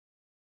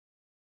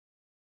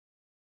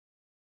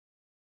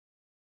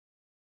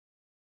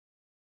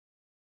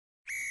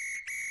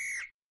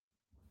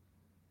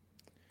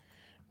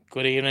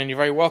Good evening. You're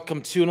very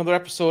welcome to another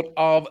episode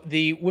of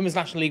the Women's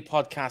National League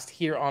podcast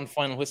here on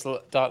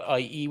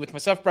finalwhistle.ie with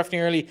myself, Breifne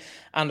Earley,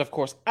 and of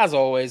course, as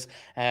always,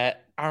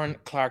 Aaron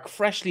Clarke,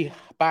 freshly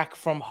back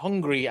from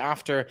Hungary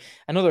after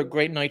another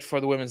great night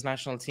for the women's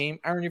national team.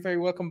 Aaron, you're very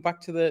welcome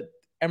back to the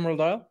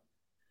Emerald Isle.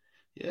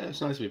 Yeah, it's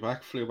nice to be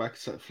back. Flew back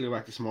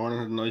this morning.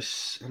 Had a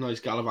nice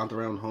gallivant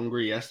around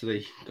Hungary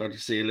yesterday. Got to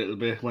see a little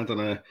bit. Went on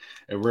a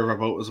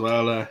riverboat as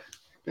well.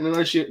 Been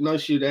a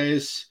nice few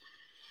days.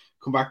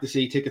 Come back to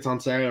see tickets on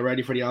sale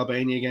ready for the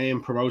Albania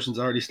game. Promotions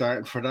already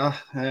starting for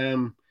that.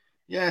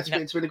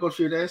 It's been a good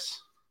few days.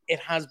 It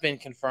has been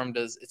confirmed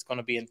as it's going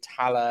to be in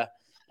Tala.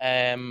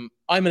 I'm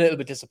a little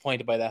bit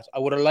disappointed by that. I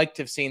would have liked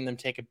to have seen them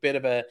take a bit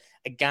of a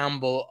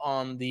gamble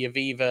on the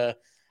Aviva.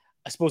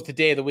 I suppose the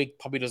day of the week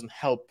probably doesn't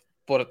help,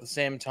 but at the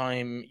same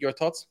time, your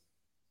thoughts?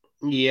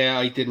 Yeah,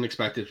 I didn't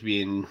expect it to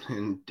be in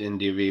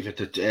the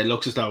Aviva. It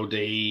looks as though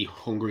the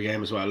Hungary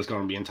game as well is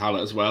going to be in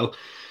Tala as well.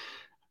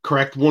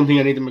 Correct. One thing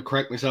I need to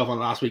correct myself on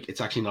last week,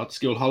 it's actually not the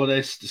school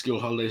holidays. The school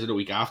holidays are the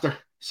week after.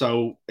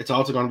 So it's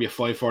also going to be a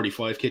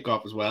 5:45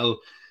 kickoff as well.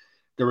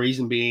 The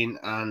reason being,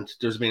 and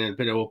there's been a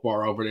bit of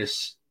uproar over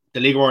this, the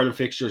League of Ireland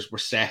fixtures were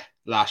set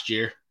last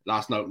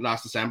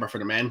December for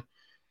the men.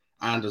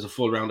 And there's a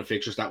full round of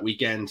fixtures that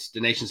weekend.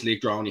 The Nations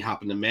League draw only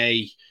happened in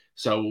May.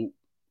 So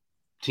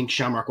I think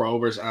Shamrock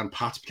Rovers and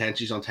Pats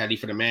potentially is on telly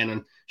for the men,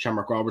 and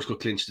Shamrock Rovers could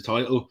clinch the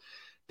title.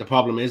 The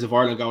problem is if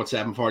Ireland go at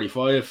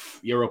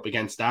 7:45, you're up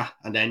against that,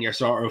 and then you're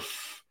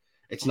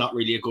it's not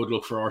really a good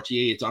look for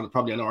RTE. It's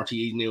probably on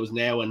RTE news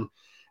now, and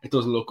it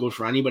doesn't look good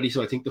for anybody.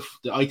 So I think the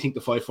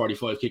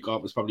 5:45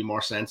 kickoff is probably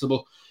more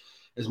sensible,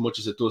 as much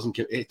as it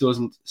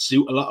doesn't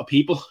suit a lot of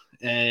people.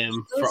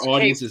 For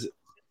audiences,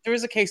 there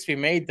is a case to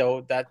be made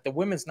though that the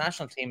women's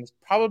national team is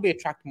probably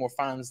attract more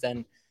fans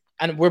than,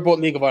 and we're both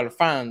League of Ireland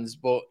fans,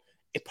 but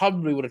it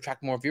probably would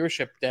attract more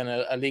viewership than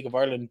a League of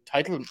Ireland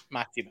title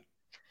match even.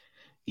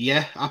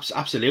 Yeah,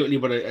 absolutely.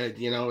 But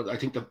I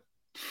think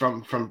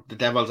from the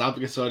devil's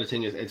advocate side of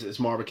things, it's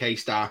more of a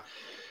case that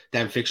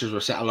them fixtures were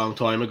set a long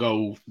time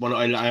ago. When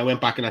I went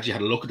back and actually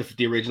had a look at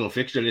the original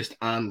fixture list,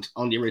 and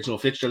on the original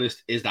fixture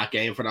list is that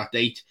game for that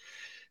date.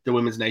 The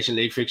Women's Nation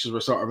League fixtures were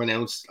sort of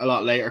announced a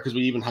lot later because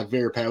we even had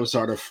Vera Pauw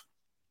sort of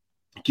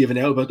giving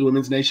out about the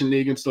Women's Nation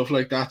League and stuff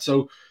like that.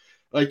 So,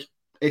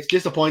 it's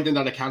disappointing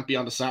that it can't be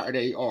on the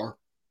Saturday or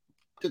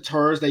the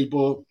Thursday,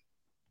 but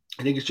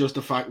I think it's just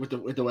the fact with the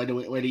way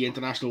the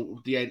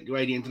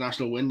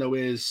international window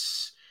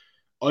is.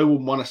 I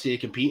wouldn't want to see it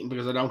competing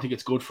because I don't think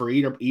it's good for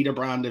either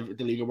brand of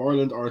the League of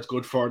Ireland, or it's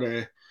good for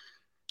the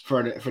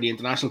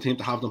international team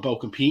to have them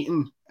both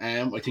competing.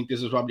 I think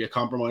this is probably a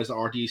compromise that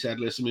RTE said,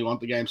 listen, we want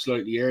the game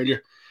slightly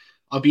earlier.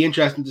 I'll be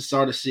interested to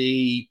sort of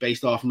see,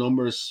 based off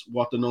numbers,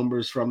 what the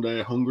numbers from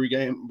the Hungary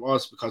game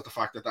was, because the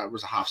fact that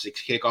was a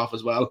 6:30 kickoff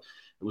as well.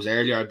 It was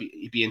earlier.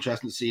 It'd be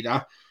interesting to see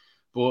that.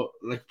 But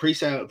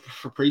pre-sale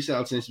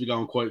seems to be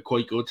going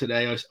quite good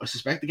today. I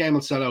suspect the game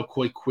will sell out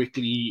quite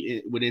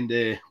quickly within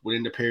the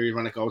period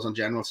when it goes on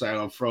general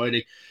sale on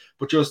Friday.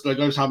 But just I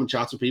was having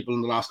chats with people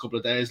in the last couple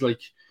of days,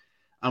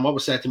 and what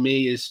was said to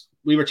me is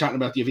we were chatting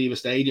about the Aviva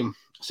Stadium.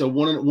 So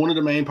one of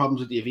the main problems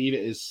with the Aviva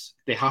is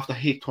they have to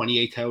hit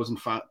 28,000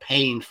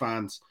 paying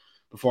fans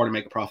before they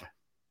make a profit.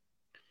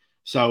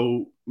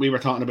 So we were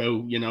talking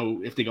about,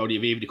 if they go to the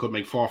Aviva, they could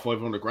make 400 or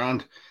 500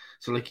 grand.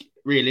 So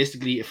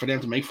realistically, for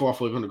them to make 400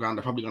 or 500 grand,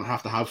 they're probably going to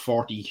have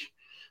 40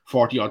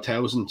 odd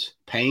thousand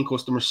paying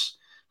customers,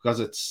 because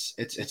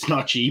it's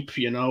not cheap,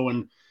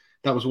 and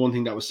that was one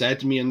thing that was said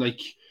to me. And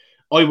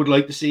I would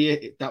like to see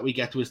it that we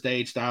get to a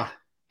stage that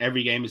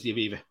every game is the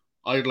Aviva.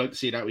 I'd like to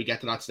see that we get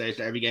to that stage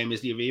that every game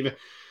is the Aviva.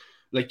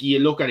 You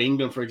look at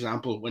England, for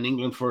example, when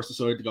England first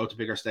decided to go to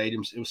bigger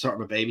stadiums, it was sort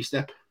of a baby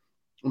step.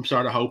 I'm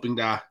sort of hoping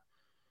that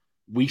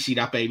we see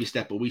that baby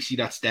step, but we see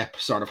that step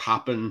sort of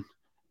happen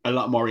a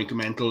lot more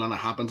incremental, and it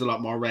happens a lot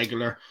more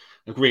regular.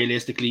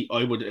 Realistically,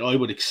 I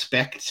would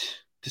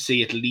expect to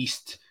see at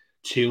least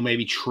 2,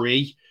 maybe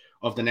 3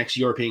 of the next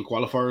European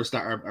qualifiers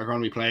that are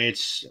going to be played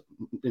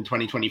in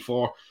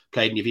 2024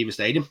 played in the Aviva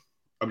Stadium.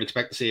 I would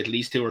expect to see at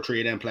least 2 or 3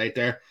 of them played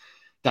there.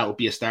 That would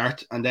be a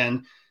start. And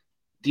then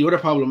the other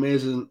problem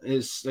is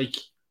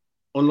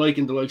unlike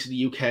in the likes of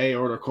the UK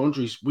or other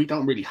countries, we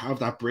don't really have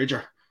that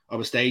bridger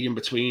of a stadium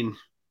between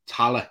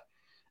Tala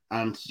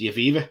and the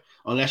Aviva,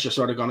 unless you're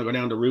sort of going to go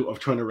down the route of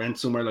trying to rent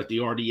somewhere like the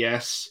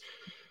RDS,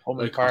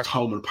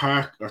 Thomond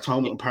Park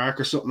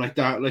or something like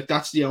that.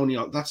 That's the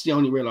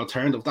only real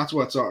alternative. That's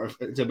what sort of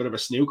it's a bit of a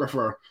snooker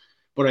for.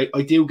 But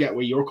I do get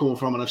where you're coming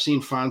from, and I've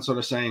seen fans sort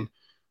of saying,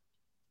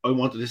 I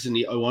wanted this in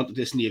the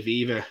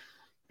Aviva.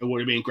 It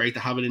would have been great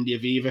to have it in the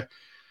Aviva.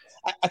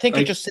 I think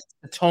it just sets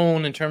the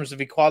tone in terms of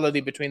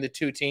equality between the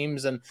two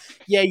teams. And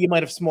yeah, you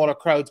might have smaller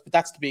crowds, but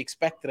that's to be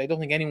expected. I don't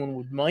think anyone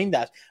would mind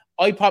that.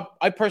 I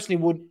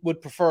personally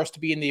would prefer us to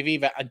be in the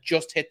Aviva and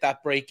just hit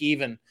that break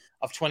even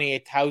of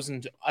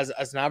 28,000 as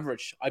an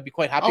average. I'd be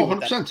quite happy with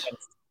 100%. that.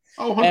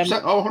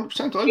 100%.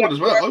 100%.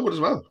 I would as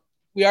well.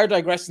 We are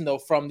digressing though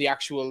from the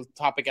actual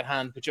topic at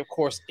hand, which of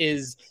course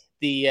is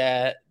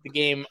the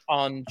game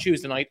on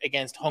Tuesday night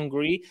against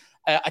Hungary.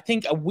 I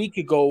think a week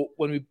ago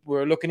when we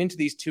were looking into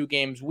these two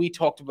games, we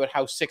talked about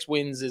how 6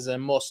 wins is a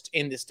must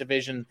in this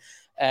division.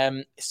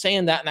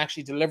 Saying that and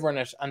actually delivering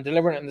it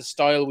in the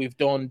style we've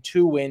done,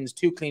 2 wins,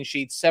 2 clean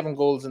sheets, 7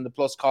 goals in the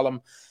plus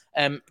column,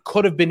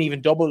 could have been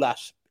even double that.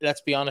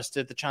 Let's be honest,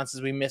 the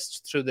chances we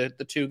missed through the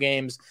 2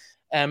 games.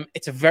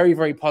 It's a very,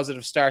 very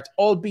positive start,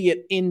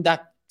 albeit in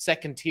that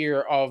second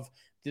tier of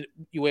the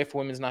UEFA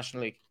Women's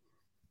National League.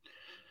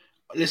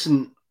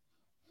 Listen,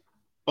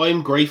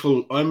 I'm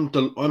grateful.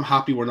 I'm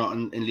happy we're not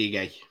in League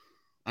A.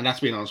 And that's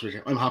being honest with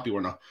you. I'm happy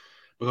we're not.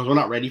 Because we're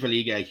not ready for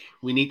League A.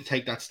 We need to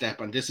take that step.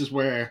 And this is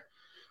where,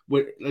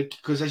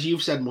 because as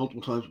you've said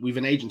multiple times, we've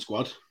an aging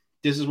squad.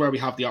 This is where we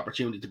have the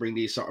opportunity to bring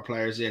these sort of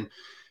players in.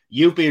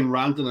 You've been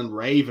ranting and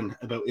raving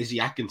about Izzy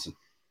Atkinson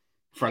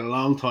for a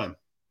long time.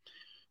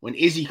 When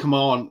Izzy come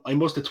on, I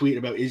must have tweeted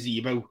about Izzy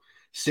about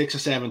 6 or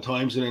 7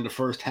 times within the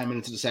first 10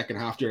 minutes of the second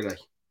half the other day.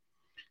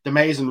 The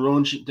amazing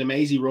run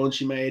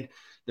she made,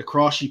 the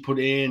cross she put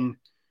in,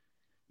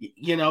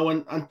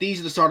 and these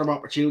are the sort of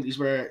opportunities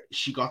where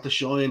she got to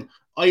shine.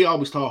 I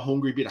always thought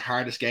Hungary would be the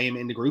hardest game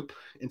in the group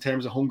in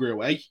terms of Hungary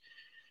away.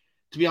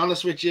 To be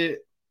honest with you,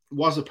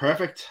 was it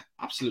perfect?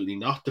 Absolutely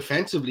not.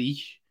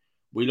 Defensively,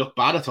 we looked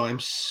bad at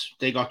times.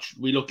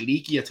 We looked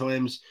leaky at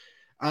times.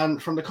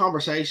 And from the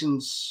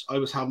conversations I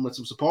was having with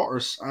some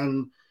supporters,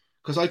 and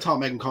because I thought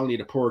Megan Connolly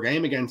had a poor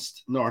game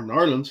against Northern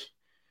Ireland,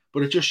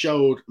 but it just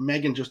showed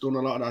Megan just done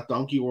a lot of that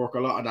donkey work, a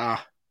lot of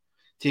that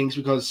things,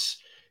 because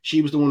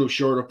she was the one who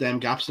shored up them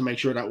gaps to make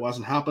sure that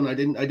wasn't happening.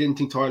 I didn't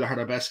think Tyler had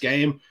her best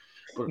game,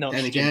 but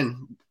then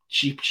again,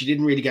 she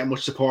didn't really get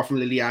much support from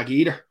Lily Ag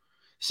either.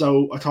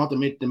 So I thought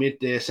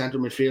the centre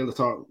midfield, I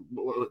thought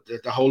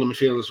the whole of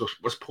midfield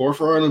was poor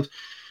for Ireland.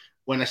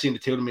 When I seen the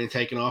 2 of them being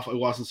taken off, I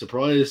wasn't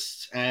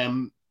surprised.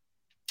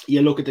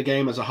 You look at the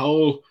game as a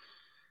whole,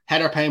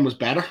 Heather Payne was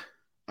better.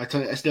 I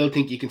still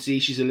think you can see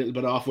she's a little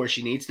bit off where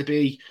she needs to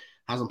be.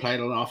 Hasn't played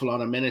an awful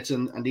lot of minutes,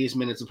 and these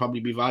minutes will probably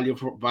be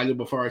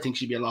valuable for her. I think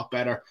she'd be a lot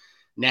better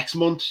next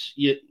month.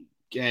 You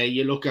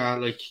look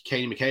at like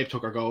Katie McCabe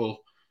took her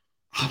goal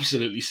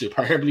absolutely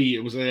superbly.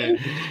 It was a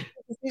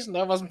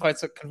I wasn't quite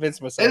so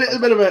convinced myself. A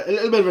little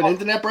bit of an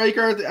internet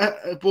breaker,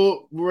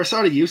 but we're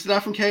sort of used to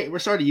that from Katie.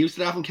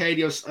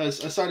 I was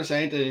sort of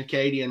saying to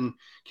Katie and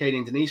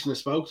Denise when I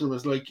spoke to them,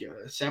 was like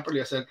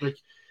separately. I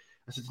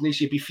said, Denise,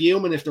 you'd be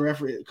fuming if the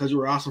referee, because you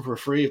were asking for a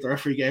free, if the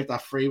referee gave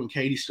that free when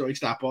Katie strikes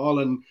that ball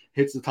and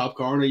hits the top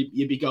corner,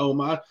 you'd be going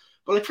mad.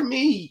 But like for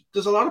me,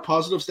 there's a lot of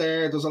positives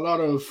there. There's a lot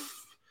of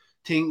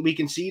things we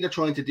can see they're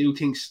trying to do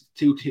things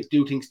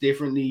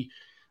differently.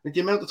 Like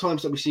the amount of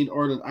times that we've seen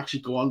Ireland actually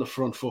go on the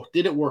front foot.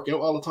 Did it work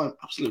out all the time?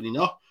 Absolutely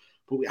not.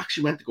 But we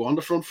actually went to go on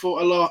the front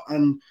foot a lot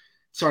and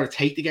sort of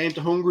take the game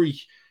to Hungary.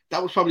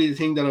 That was probably the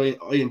thing that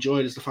I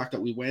enjoyed, is the fact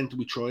that we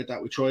tried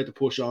that. We tried to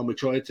push on. We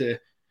tried to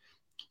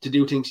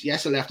do things.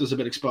 Yes, it left us a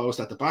bit exposed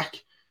at the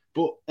back,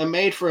 but it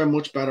made for a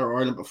much better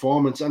Ireland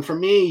performance. And for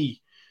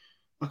me,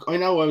 I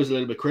know I was a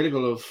little bit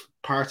critical of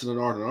parts of the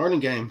Northern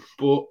Ireland game,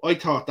 but I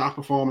thought that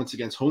performance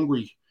against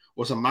Hungary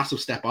was a massive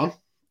step on.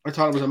 I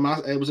thought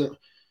it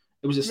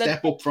was a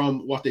step up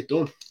from what they'd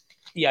done.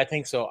 Yeah, I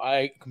think so.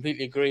 I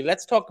completely agree.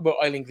 Let's talk about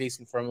Eileen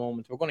Gleeson for a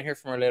moment. We're going to hear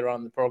from her later on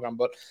in the program,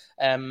 but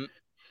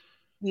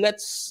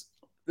let's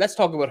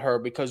talk about her,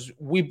 because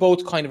we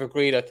both kind of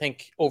agreed, I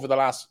think, over the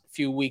last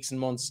few weeks and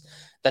months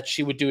that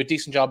she would do a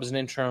decent job as an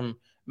interim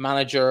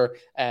manager,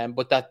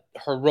 but that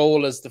her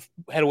role as the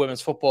head of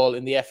women's football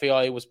in the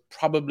FAI was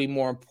probably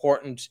more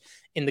important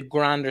in the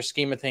grander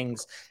scheme of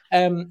things.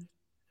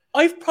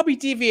 I've probably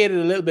deviated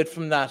a little bit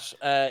from that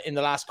in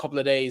the last couple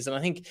of days. And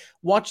I think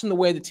watching the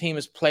way the team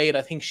has played,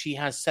 I think she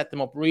has set them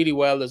up really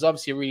well. There's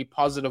obviously a really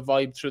positive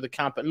vibe through the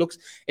camp.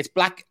 It's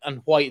black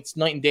and white. It's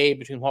night and day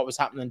between what was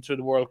happening through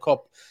the World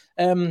Cup.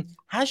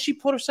 Has she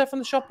put herself in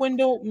the shop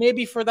window,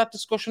 maybe for that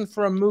discussion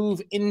for a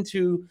move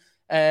into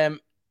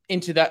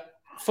that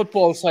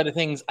football side of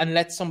things and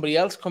let somebody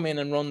else come in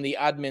and run the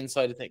admin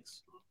side of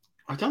things?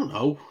 I don't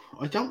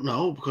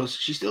know, because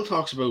she still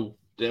talks about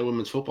the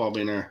women's football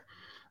being her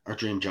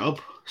dream job.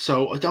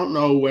 So I don't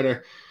know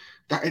whether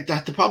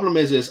that the problem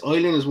is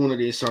Eileen is one of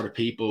these sort of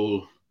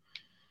people.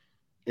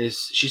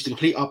 She's the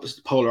complete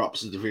opposite, polar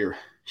opposite of Vera.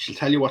 She'll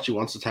tell you what she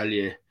wants to tell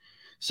you.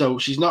 So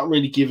she's not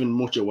really giving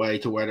much away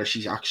to whether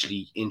she's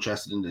actually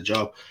interested in the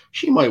job.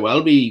 She might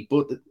well be,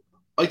 but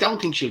I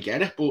don't think she'll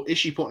get it. But is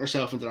she putting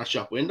herself into that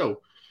shop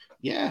window?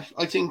 Yeah,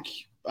 I think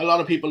a lot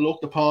of people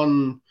looked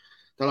upon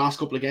the last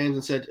couple of games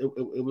and said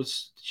it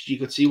was, you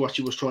could see what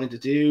she was trying to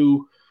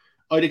do.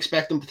 I'd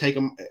expect them to take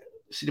them.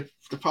 See,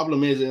 the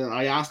problem is, and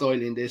I asked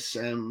Eileen this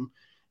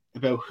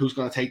about who's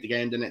going to take the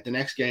game the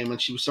next game, and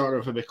she was sort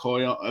of a bit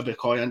coy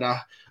on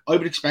that. I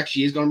would expect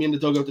she is going to be in the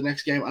dugout the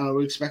next game, and I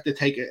would expect to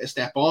take a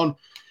step on.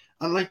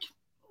 And like,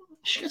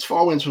 she gets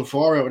 4 wins from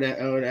 4 out of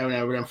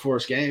them four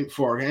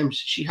games.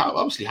 She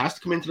obviously has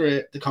to come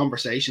into the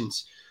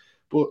conversations,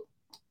 but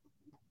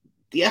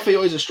the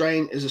FAI is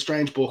a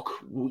strange book.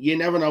 You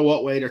never know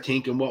what way they're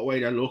thinking, what way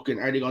they're looking.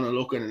 Are they going to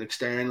look at an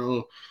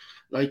external?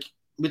 Like,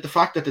 with the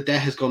fact that the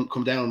debt has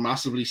come down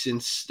massively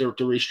since the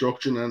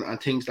restructuring and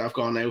things that have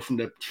gone out from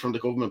the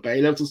government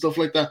bailouts and stuff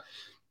like that,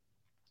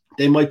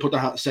 they might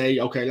say,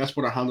 okay, let's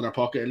put our hand in our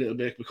pocket a little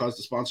bit because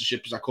the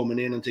sponsorships are coming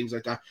in and things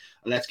like that,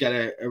 and let's get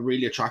a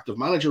really attractive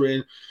manager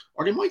in.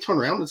 Or they might turn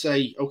around and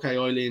say, okay,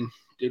 Eileen,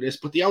 do this.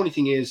 But the only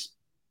thing is,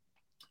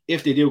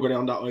 if they do go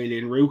down that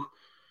Eileen route,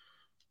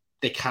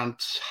 they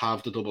can't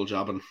have the double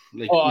jobbing.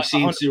 Like we've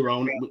seen Sue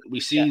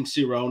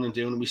Ronan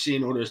doing it, we've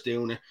seen others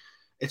doing it.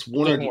 It's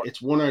one or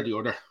the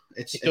other.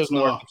 It doesn't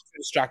work. It's too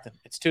distracting.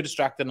 It's too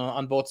distracting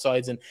on both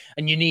sides, and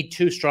you need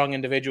two strong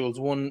individuals.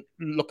 One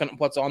looking at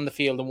what's on the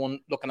field, and one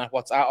looking at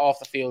what's off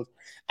the field.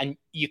 And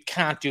you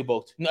can't do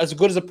both. As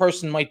good as a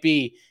person might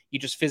be, you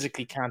just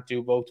physically can't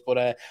do both.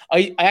 But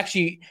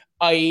I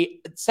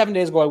 7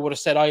 days ago I would have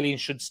said Eileen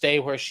should stay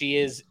where she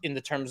is in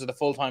the terms of the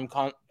full-time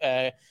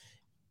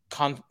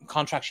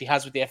contract she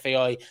has with the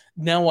FAI.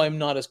 Now I'm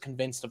not as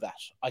convinced of that.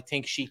 I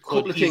think she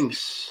could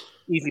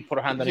easily put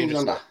her hand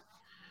on that.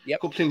 Yep.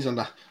 A couple things on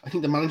that. I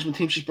think the management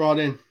team she's brought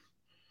in,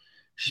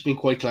 she's been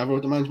quite clever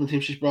with the management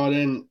team she's brought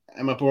in.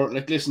 Emma Bourne,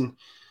 like, listen,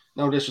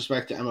 no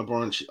disrespect to Emma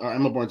Bourne,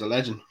 Emma Bourne's a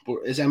legend, but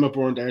is Emma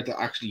Bourne there to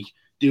actually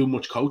do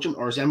much coaching,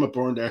 or is Emma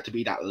Bourne there to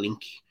be that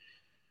link?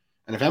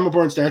 And if Emma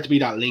Bourne's there to be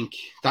that link,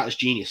 that is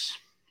genius,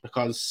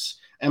 because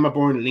Emma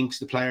Bourne links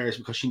the players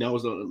because she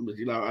knows that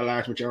a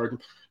large majority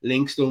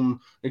links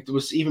them. Like, there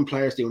was even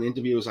players doing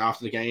interviews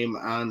after the game,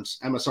 and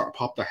Emma sort of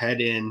popped her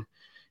head in,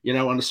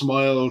 and the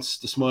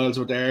smiles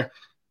were there.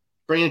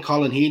 Bringing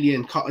Colin Healy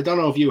in, I don't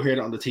know if you heard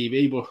it on the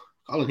TV, but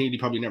Colin Healy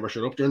probably never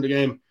shut up during the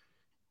game,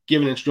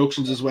 giving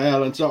instructions as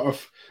well, and sort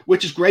of,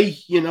 which is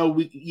great. You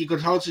could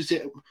constantly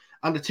say,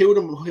 and the two of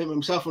them,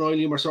 himself and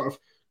Eileen, were sort of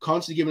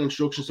constantly giving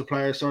instructions to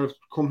players, sort of,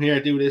 come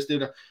here, do this, do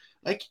that.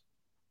 Like,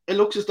 it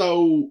looks as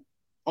though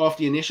off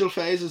the initial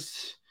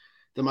phases,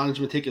 the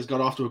management think has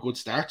got off to a good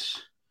start.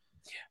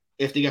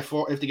 Yeah. If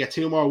they get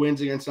 2 more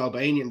wins against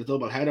Albania in the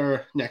double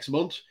header next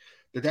month,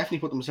 they definitely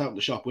put themselves in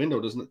the shop window.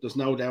 There's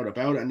no doubt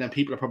about it. And then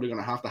people are probably going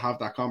to have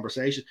that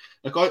conversation.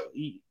 Like,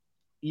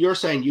 you're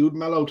saying you'd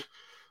mellowed.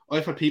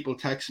 I've had people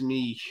text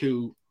me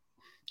who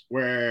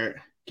were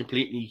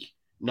completely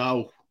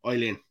no,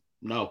 Eileen,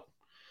 no,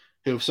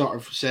 who've sort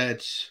of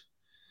said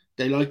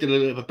they liked it a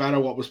little bit better.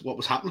 What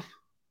was happening?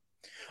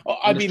 Oh,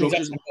 I'd be in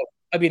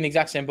the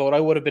exact same boat. I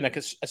would have been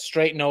a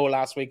straight no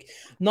last week,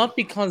 not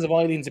because of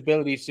Eileen's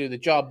ability to do the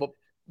job, but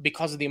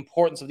because of the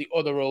importance of the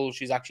other roles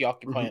she's actually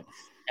occupying.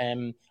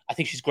 Mm-hmm. I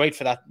think she's great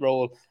for that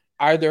role.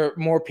 Are there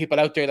more people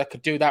out there that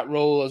could do that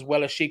role as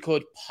well as she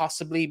could?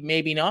 Possibly,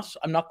 maybe not.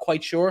 I'm not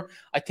quite sure.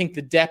 I think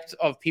the depth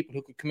of people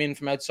who could come in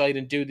from outside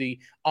and do the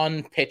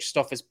on-pitch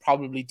stuff is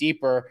probably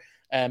deeper.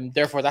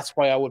 Therefore, that's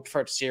why I would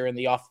prefer to see her in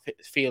the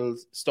off-field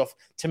stuff.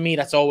 To me,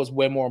 that's always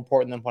way more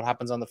important than what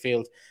happens on the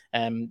field.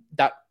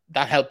 That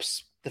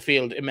helps the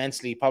field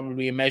immensely,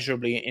 probably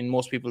immeasurably in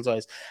most people's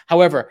eyes.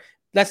 However,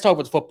 let's talk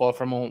about football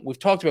for a moment. We've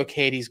talked about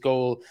Katie's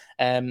goal.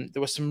 There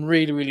were some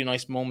really, really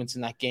nice moments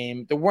in that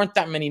game. There weren't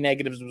that many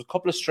negatives. There was a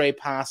couple of stray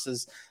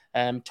passes.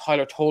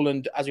 Tyler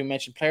Toland, as we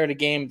mentioned, player of the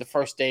game the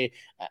first day,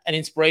 an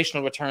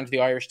inspirational return to the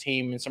Irish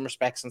team in some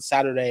respects on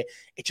Saturday.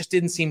 It just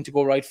didn't seem to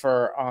go right for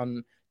her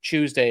on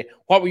Tuesday.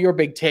 What were your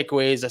big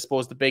takeaways, I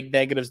suppose, the big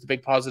negatives, the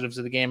big positives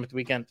of the game at the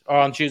weekend, or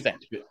on Tuesday?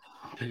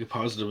 Big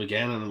positive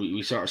again, and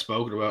we sort of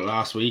spoke about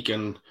last week,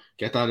 and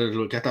get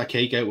that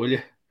cake out, will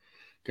you?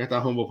 Get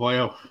that humble pie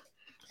out.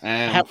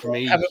 For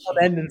me, have an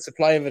unending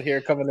supply of it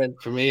here coming in.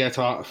 For me,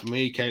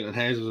 Caitlin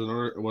Hayes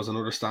was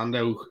another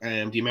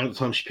standout. The amount of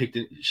time she picked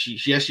it,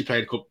 she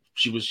played a couple.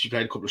 She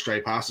played a couple of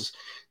straight passes.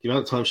 The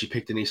amount of time she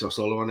picked Denise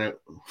O'Sullivan out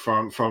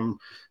from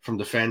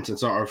defence and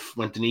sort of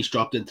when Denise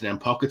dropped into them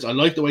pockets. I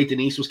like the way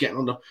Denise was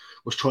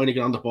trying to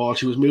get on the ball.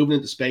 She was moving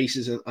into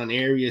spaces and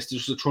areas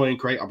just to try and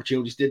create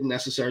opportunities. Didn't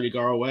necessarily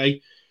go her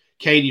way.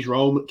 Katie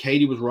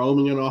was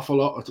roaming an awful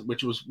lot,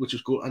 which was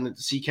good. And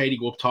to see Katie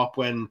go up top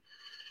when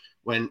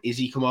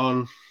Izzy come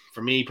on,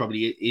 for me,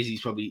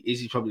 Izzy's probably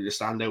the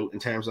standout in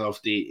terms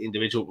of the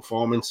individual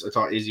performance. I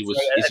thought Izzy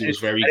was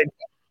very.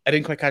 I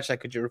didn't quite catch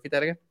that. Could you repeat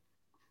that again?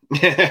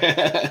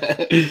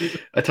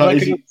 I thought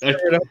Izzy.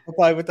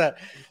 Reply with that.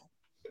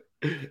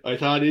 I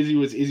thought Izzy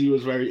was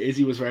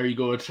very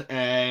good.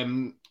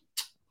 The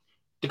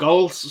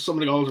goals, some of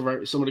the goals,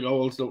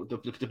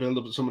 the build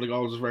up, some of the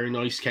goals was very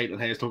nice. Caitlin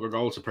Hayes took her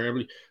goal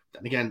superbly.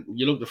 And again,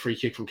 you look at the free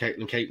kick from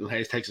Caitlin. Caitlin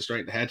Hayes takes it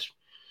straight in the head.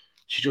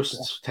 She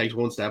just takes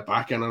one step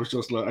back, and I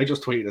just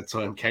tweeted at the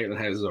time, Caitlin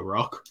Hayes is a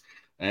rock.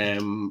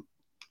 There's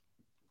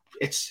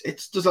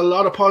a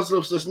lot of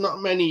positives. There's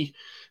not many.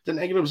 The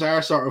negatives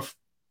are sort of,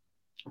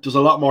 there's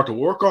a lot more to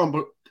work on,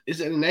 but is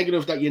it a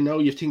negative that you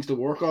have things to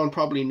work on?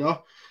 Probably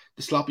not.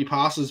 The sloppy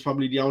passes is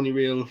probably the only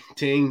real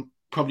thing.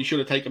 Probably should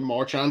have taken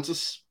more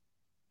chances.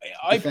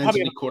 I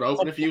probably cut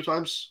open a few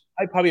times.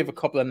 I probably have a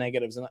couple of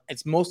negatives, and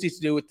it's mostly to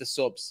do with the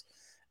subs.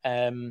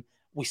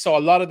 we saw a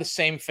lot of the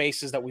same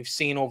faces that we've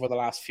seen over the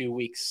last few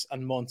weeks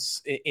and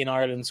months in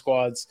Ireland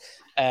squads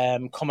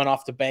coming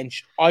off the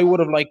bench. I would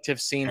have liked to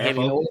have seen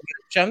Hayley Nolan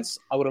get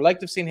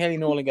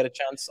a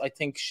chance. I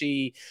think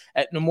she,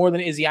 no more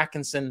than Izzy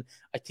Atkinson,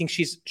 I think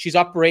she's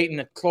operating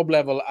at club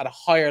level at a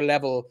higher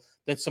level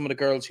than some of the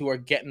girls who are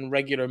getting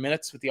regular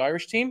minutes with the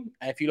Irish team.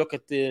 If you look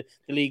at the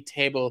league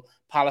table,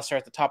 Palace are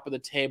at the top of the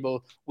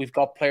table. We've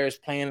got players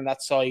playing on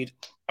that side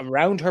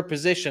around her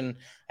position,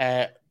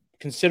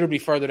 considerably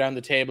further down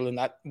the table in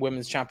that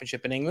women's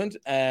championship in England.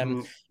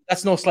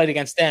 That's no slight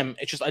against them.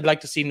 It's just I'd like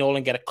to see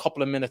Nolan get a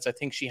couple of minutes. I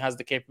think she has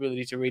the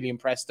capability to really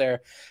impress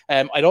there.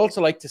 I'd also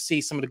like to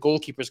see some of the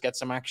goalkeepers get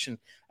some action.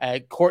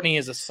 Courtney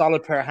is a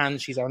solid pair of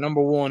hands. She's our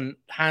number one,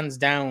 hands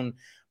down.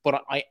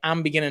 But I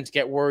am beginning to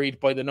get worried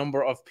by the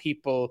number of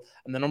people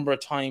and the number of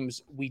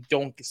times we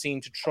don't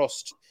seem to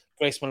trust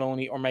Grace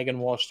Maloney or Megan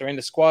Walsh. They're in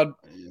the squad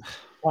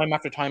time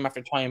after time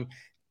after time.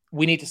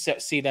 We need to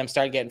see them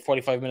start getting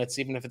 45 minutes,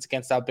 even if it's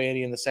against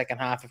Albania in the second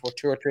half. If we're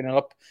 2 or 3-0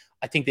 up,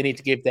 I think they need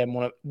to give them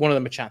one of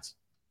them a chance.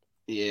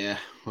 Yeah,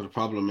 well, the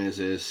problem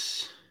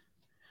is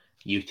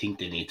you think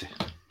they need to.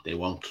 They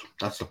won't.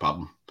 That's the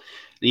problem.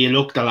 You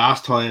look, the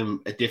last time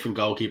a different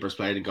goalkeepers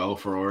played a goal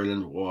for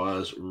Ireland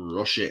was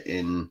Russia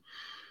in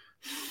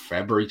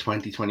February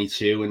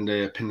 2022 in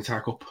the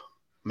Pinatar Cup.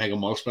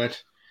 Megan Walsh played.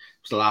 It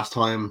was the last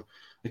time.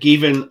 Like,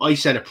 even I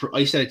said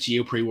it to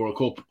you pre-World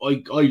Cup.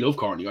 I love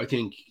Courtney. I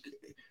think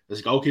as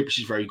a goalkeeper,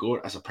 she's very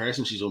good. As a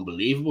person, she's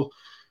unbelievable.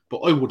 But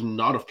I would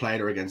not have played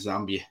her against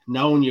Zambia.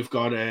 Knowing you've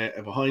got a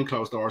behind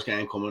closed doors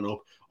game coming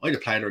up, I'd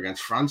have played her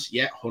against France.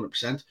 Yeah,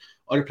 100%.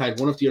 I'd have played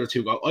one of the other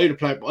two goals. I'd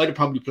have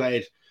probably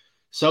played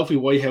Sophie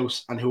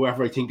Whitehouse and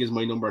whoever I think is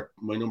my number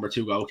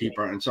 2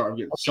 goalkeeper. And sort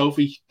of,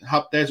 Sophie,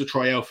 there's a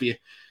tryout for you.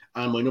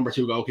 And my number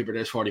 2 goalkeeper,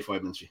 there's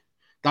 45 minutes for you.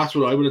 That's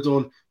what I would have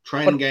done.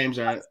 Training games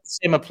are...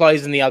 Same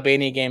applies in the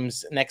Albania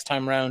games next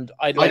time round.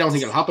 I don't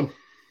think it'll happen.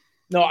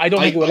 No, I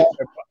don't think it will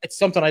either. It's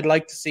something I'd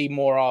like to see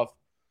more of.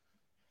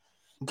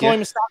 Chloe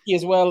Mustaki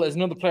as well is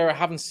another player I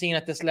haven't seen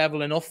at this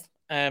level enough.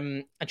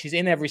 And she's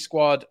in every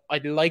squad.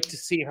 I'd like to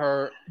see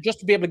her just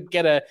to be able to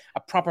get a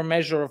proper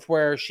measure of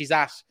where she's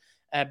at.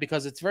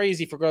 Because it's very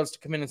easy for girls to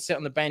come in and sit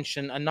on the bench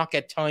and not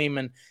get time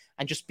and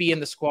just be in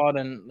the squad.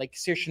 And like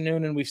Saoirse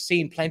Noonan, we've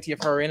seen plenty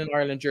of her in an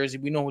Ireland jersey.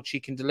 We know what she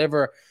can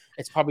deliver.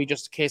 It's probably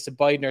just a case of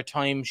biding her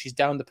time. She's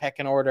down the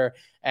pecking order.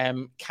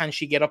 Can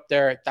she get up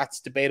there? That's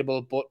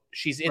debatable, but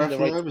she's in the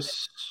right.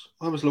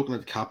 I was looking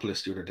at the cap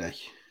list the other day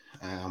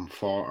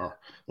for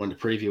when the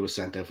preview was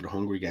sent out for the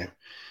Hungary game.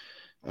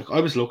 Like,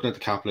 I was looking at the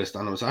cap list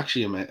and I was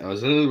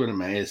a little bit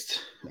amazed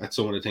at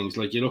some of the things.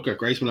 Like, you look at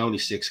Grace Maloney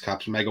 6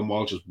 caps, Megan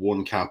Walsh is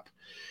 1 cap.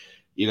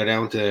 You go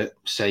down to,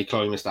 say,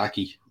 Chloe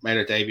Mustaki, made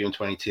her debut in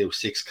 22,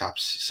 6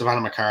 caps.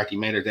 Savannah McCarthy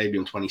made her debut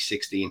in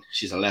 2016.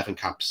 She's 11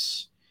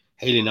 caps.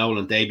 Hayley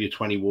Nolan, debut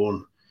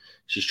 21.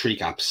 She's 3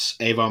 caps.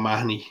 Ava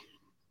O'Mahony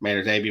made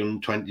her debut in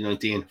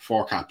 2019,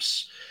 4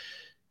 caps.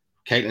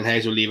 Caitlin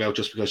Hayes will leave out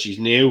just because she's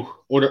new.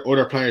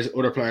 Other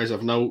players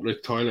have no,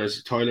 like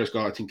Tyler's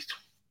got, I think,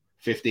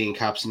 15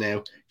 caps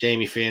now.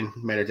 Jamie Finn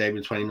made her debut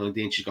in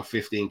 2019. She's got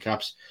 15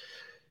 caps.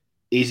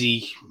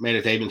 Izzy made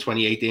her debut in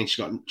 2018.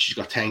 She's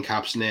got 10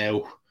 caps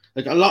now.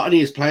 Like, a lot of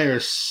these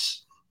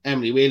players,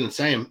 Emily Whelan,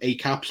 same, 8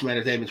 caps, made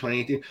her debut in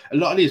 2018. A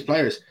lot of these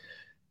players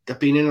that have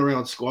been in and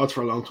around squads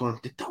for a long time,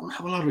 they don't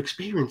have a lot of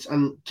experience.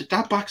 And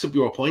that backs up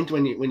your point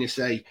when you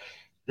say,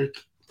 like,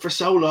 for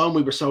so long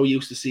we were so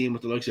used to seeing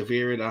with the likes of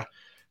Vera that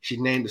she'd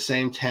named the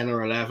same 10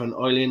 or 11.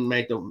 Eileen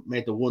made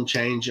the one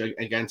change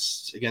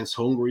against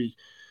Hungary.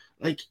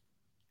 Like,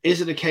 is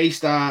it a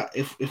case that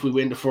if we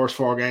win the first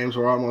 4 games,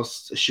 we're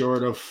almost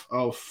assured of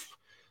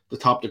the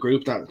top of the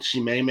group that she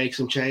may make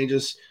some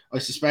changes? I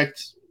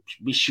suspect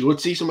we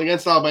should see some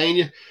against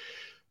Albania,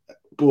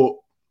 but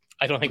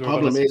I don't think the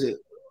problem is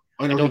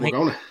I don't think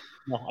we're going to.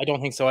 No, I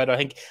don't think so either.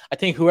 I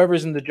think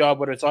whoever's in the job,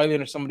 whether it's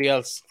Eileen or somebody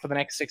else, for the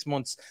next 6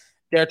 months,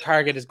 their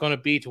target is going to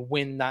be to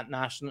win that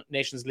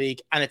Nations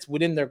League, and it's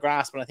within their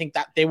grasp. And I think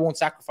that they won't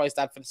sacrifice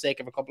that for the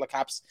sake of a couple of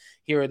caps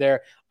here or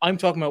there. I'm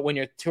talking about when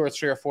you're 2 or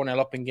 3 or 4-0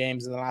 up in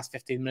games in the last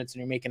 15 minutes and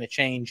you're making a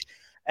change.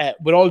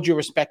 With all due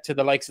respect to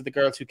the likes of the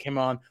girls who came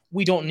on,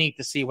 we don't need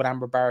to see what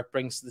Amber Barrett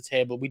brings to the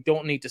table. We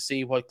don't need to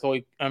see what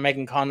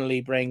Megan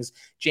Connolly brings,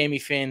 Jamie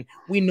Finn.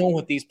 We know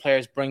what these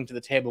players bring to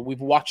the table. We've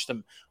watched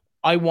them.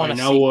 I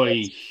know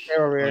why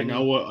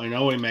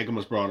Megan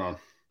was brought on.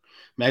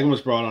 Megan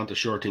was brought on to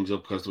shore things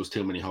up because there was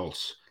too many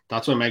holes.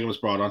 That's why Megan was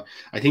brought on.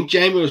 I think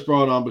Jamie was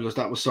brought on because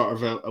that was sort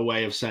of a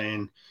way of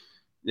saying,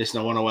 listen,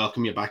 I want to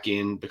welcome you back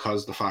in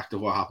because of the fact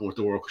of what happened with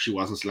the World Cup. She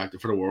wasn't selected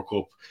for the World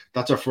Cup.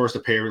 That's her first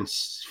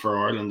appearance for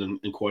Ireland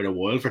in quite a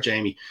while for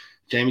Jamie.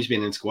 Jamie's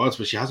been in squads,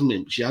 but she hasn't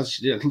been. I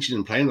think she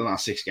didn't play in the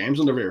last 6 games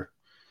under Vera.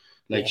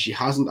 Like, she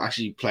hasn't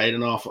actually played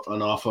an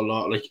awful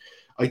lot. Like,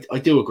 I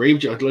do agree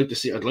with you. I'd like to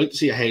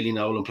see a Hayley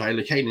Nolan play.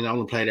 Like, Hayley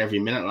Nolan played every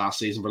minute last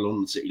season for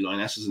London City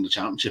Lionesses in the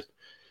Championship.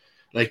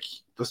 Like,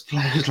 there's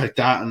players like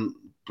that, and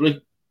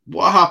like,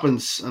 what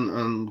happens?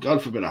 And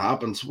God forbid it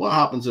happens. What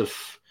happens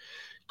if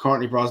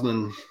Courtney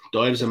Brosnan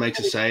dives and makes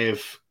a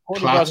save?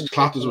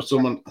 Clatters with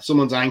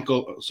someone's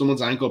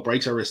ankle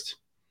breaks her wrist.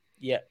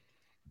 Yeah,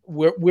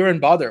 we're in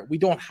bother. We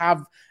don't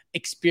have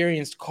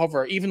experienced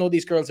cover, even though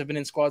these girls have been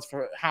in squads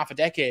for half a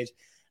decade.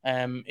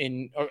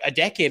 In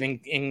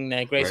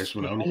Grace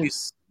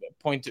Maloney's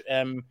point,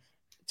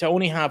 to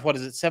only have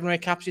 7 or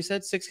 8 caps, you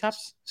said 6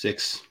 caps?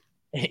 6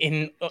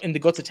 in the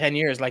guts of 10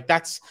 years. Like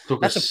that's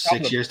took us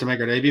 6 years to make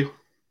her debut.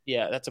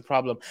 Yeah, that's a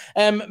problem.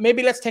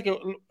 Maybe let's take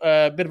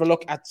a bit of a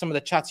look at some of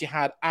the chats you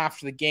had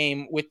after the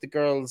game with the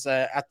girls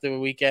at the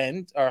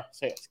weekend, or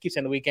sorry, I keep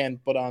saying the weekend,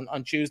 but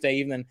on Tuesday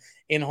evening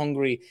in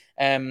Hungary.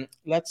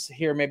 Let's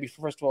hear maybe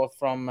first of all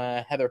from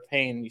Heather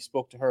Payne. You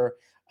spoke to her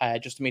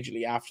just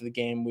immediately after the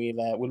game.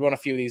 We'll run a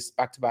few of these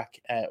back to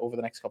back over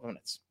the next couple of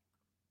minutes.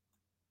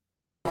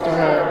 After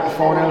a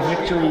 4-0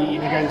 victory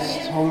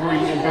against Hungary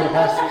in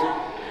Budapest,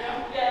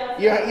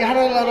 you had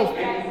a lot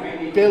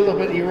of build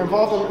up. You were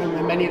involved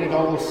in many of the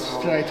goals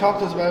today. Talk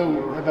to us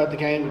about the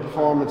game, the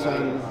performance,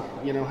 and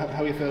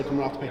how you feel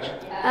coming off the pitch.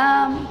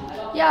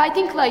 I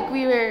think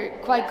we were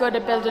quite good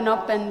at building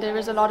up, and there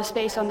was a lot of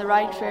space on the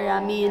right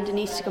for me and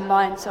Denise to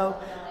combine. So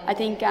I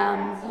think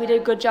we did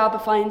a good job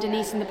of finding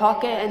Denise in the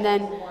pocket, and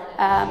then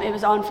it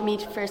was on for me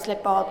for a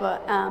slip ball.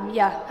 But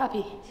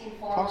happy.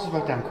 Talk to us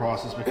about them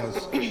crosses,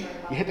 because you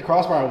hit the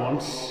crossbar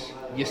once,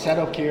 you set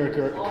up Ciara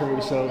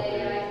Crew, so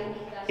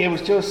it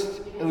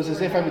was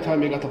as if every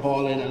time you got the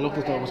ball in, it looked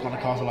as though it was going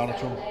to cause a lot of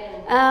trouble.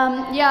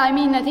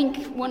 I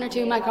think 1 or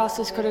 2 of my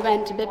crosses could have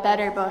went a bit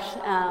better, but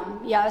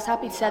I was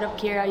happy to set up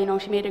Ciara.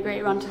 She made a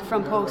great run to the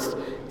front post,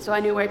 so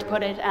I knew where to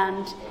put it,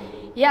 and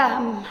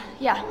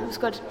it was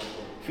good.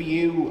 For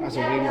you as a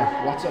winger,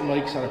 what's it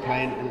like sort of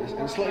playing in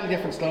a slightly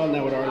different style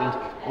now with Ireland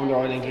under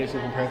Ireland Gleeson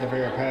compared to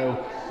Vera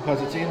Powell?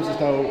 Because it seems as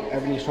though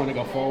everybody's trying to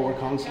go forward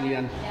constantly,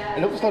 and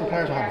it looks as though the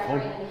players are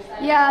having fun.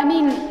 Yeah,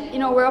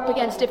 we're up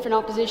against different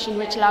opposition,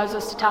 which allows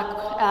us to attack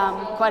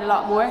quite a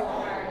lot more.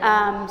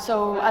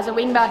 So as a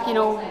wing back,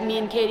 me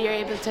and Katie are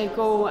able to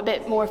go a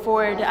bit more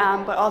forward,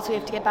 but also we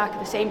have to get back at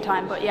the same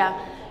time. But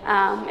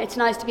it's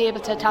nice to be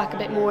able to attack a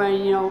bit more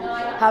and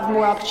have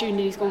more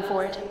opportunities going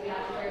forward.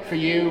 For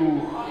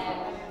you,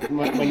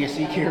 when you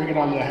see Ciara get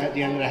on the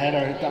end of the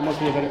header, that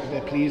must be a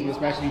bit pleasing,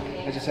 especially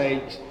as you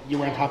say you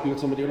weren't happy with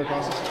some of the other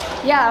crosses.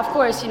 Yeah, of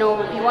course. You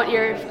want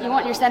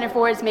your centre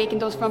forwards making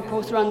those front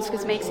post runs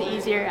because it makes it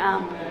easier.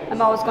 I'm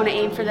always going to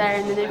aim for there,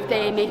 and then if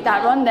they make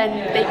that run,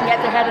 then they can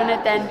get their head on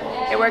it. Then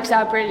it works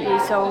out brilliantly.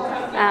 So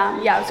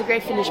it was a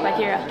great finish by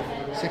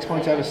Ciara. 6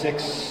 points out of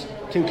 6,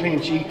 2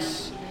 clean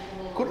sheets.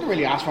 Couldn't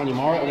really ask for any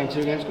more out of them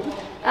 2 games, could we?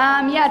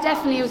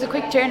 Definitely. It was a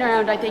quick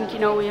turnaround. I think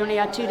we only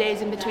had 2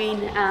 days in between,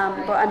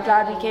 but I'm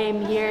glad we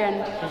came here,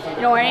 and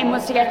our aim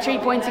was to get 3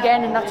 points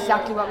again, and that's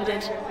exactly what we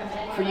did.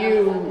 For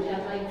you,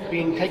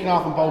 being taken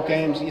off in both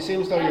games, you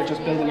seem as though you're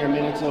just building your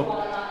minutes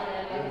up.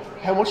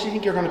 How much do you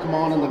think you're going to come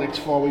on in the next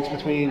 4 weeks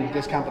between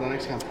this camp and the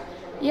next camp?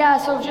 Yeah,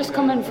 so just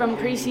coming from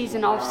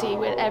pre-season obviously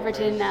with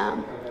Everton,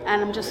 and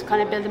I'm just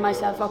kind of building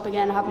myself up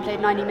again. I haven't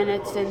played 90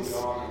 minutes since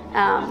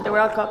the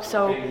World Cup,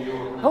 so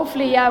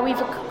hopefully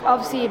we've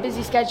obviously a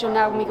busy schedule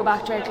now when we go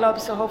back to our club,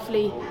 so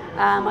hopefully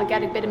I'll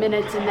get a bit of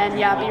minutes and then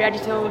be ready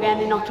to go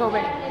again in October.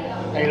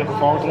 Are you looking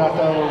forward to that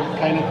though,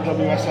 playing at the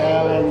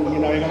WSL, and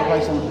you're going to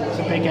play some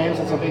big games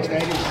and some big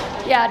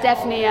stadiums? Yeah,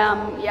 definitely.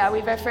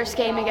 We've our first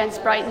game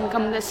against Breifne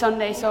coming this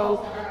Sunday,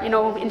 so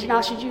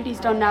international duty's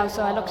done now,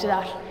 so I look to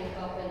that.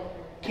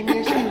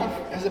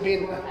 Has it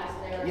been,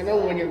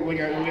 when you're with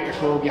your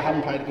club, you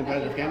haven't played a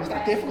competitive game, is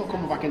that difficult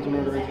coming back into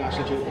another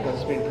international duty because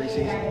it's been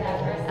pre-season?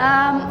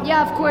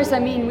 Of course.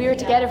 We were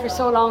together for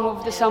so long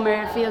over the summer,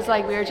 it feels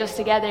like we were just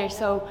together,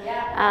 so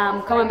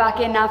coming back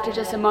in after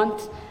just a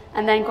month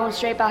and then going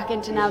straight back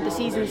into now the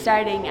season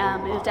starting,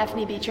 it'll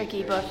definitely be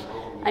tricky, but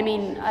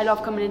I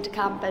love coming into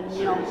camp, and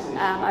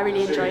I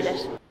really enjoyed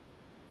it.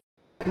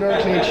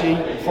 Another clean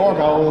sheet, 4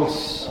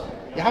 goals.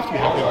 You have to be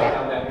happy with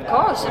that. Of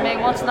course,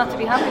 what's not to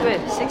be happy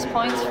with? 6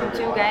 points from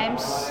 2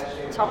 games,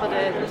 top of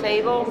the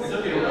table,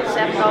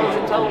 7 goals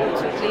in total,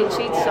 2 clean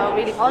sheets, so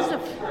really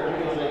positive.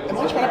 A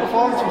much better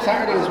performance from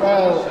Saturday as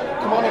well.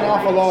 Come on an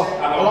awful lot.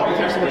 A lot of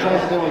things that we're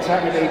trying to do on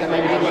Saturday that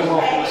maybe didn't come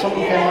off.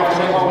 Something came off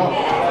tonight as well.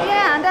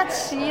 Yeah, and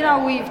that's,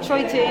 we've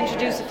tried to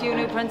introduce a few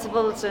new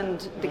principles,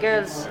 and the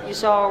girls you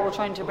saw were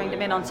trying to bring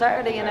them in on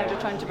Saturday, and now they're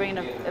trying to bring in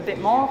a bit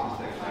more.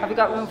 Have we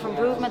got room for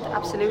improvement?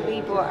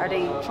 Absolutely, but are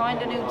they trying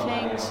the new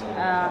things?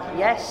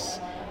 Yes,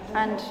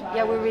 and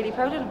we're really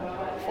proud of them.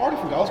 4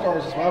 different goal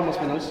scorers as well, must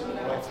be nice.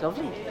 It's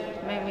lovely.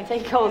 We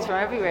take goals from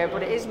everywhere,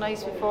 but it is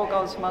nice with 4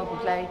 goals from open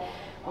play.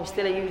 We're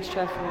still a huge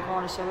threat from the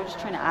corner, so we're just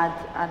trying to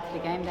add to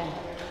the game then.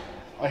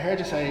 I heard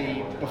you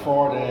say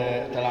before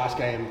the last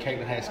game,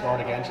 Caitlin Hayes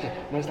scored against you.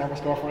 Nice to have her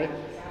score for you?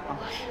 Oh,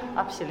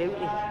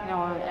 absolutely.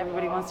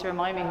 Everybody wants to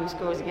remind me who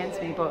scores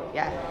against me, but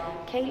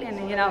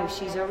Caitlin,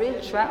 she's a real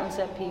threat on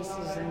set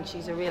pieces, and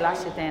she's a real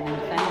asset then in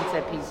defending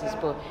set pieces.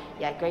 But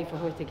great for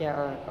her to get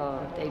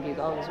her debut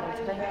goal as well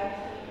today.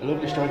 A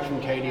lovely strike from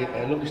Katie.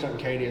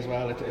 As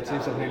well. It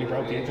seems to have nearly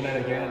broke the internet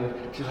again.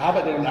 She's a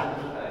habit doing that.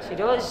 She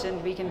does,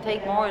 and we can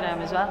take more of them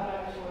as well.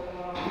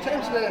 In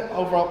terms of the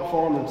overall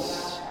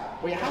performance,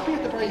 Were you happy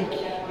at the break?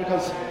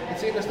 Because it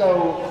seemed as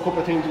though a couple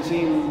of things we've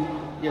seen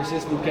your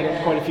assistant get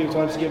up quite a few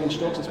times to give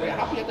instructions. Were you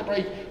happy at the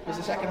break? Because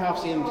the second half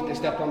seemed they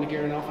stepped on the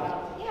gear enough.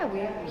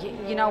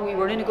 Yeah, we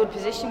were in a good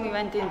position. We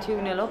went in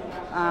 2-0 up.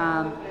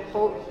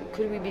 But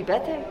could we be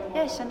better?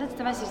 Yes, and that's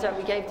the message that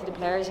we gave to the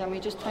players, and we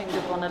just tightened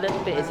up on a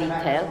little bit of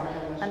detail.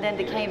 And then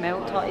they came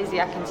out. Thought Izzy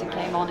Atkinson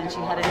came on, and she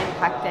had an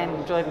impact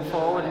then driving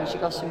forward, and she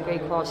got some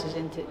great crosses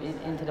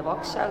into the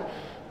box. So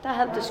that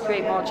helped us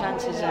create more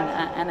chances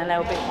and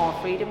allow a bit more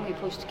freedom. We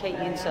pushed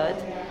Katie inside.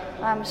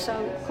 So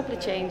a couple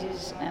of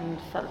changes and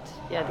felt,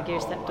 the gear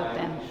stepped up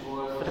then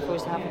for the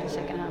first half and the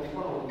second half.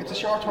 It's a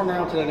short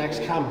turnaround to the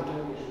next camp.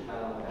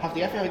 Have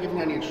the FAI given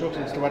any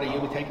instructions to whether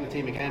you'll be taking the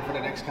team again for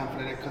the next camp?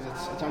 Because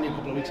it's only a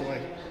couple of weeks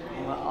away.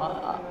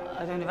 Well,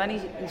 I don't have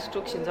any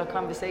instructions or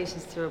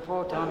conversations to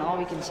report on. All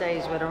we can say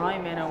is whether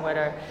I'm in or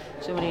whether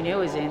somebody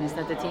new is in, is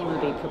that the team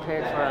will be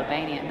prepared for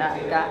Albania, and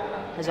that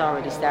has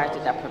already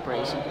started that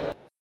preparation.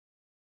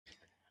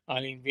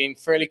 Eileen being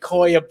fairly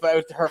coy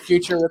about her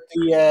future with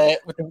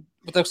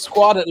the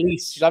squad, at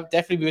least. She'll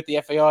definitely be with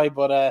the FAI,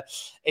 but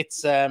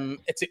it's an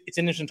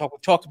interesting talk.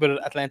 We've talked about it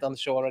at length on the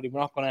show already. We're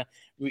not going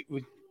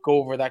to go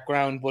over that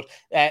ground, but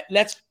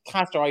let's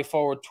cast our eye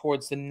forward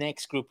towards the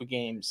next group of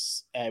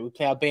games. We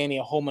play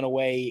Albania home and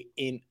away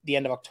in the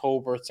end of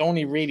October. It's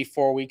only really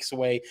 4 weeks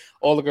away.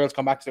 All the girls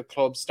come back to their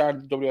clubs,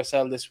 started the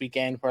WSL this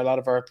weekend, where a lot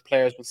of our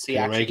players will see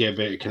action.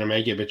 Can I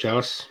make you a bit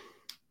jealous?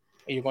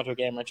 Are you going to a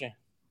game, aren't you?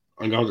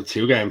 I'm going to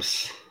 2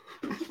 games.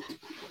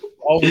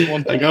 Always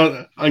one thing.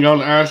 I'm going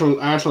to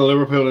Arsenal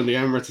Liverpool in the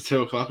Emirates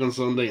at 2:00 on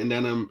Sunday, and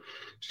then I'm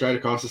straight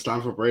across to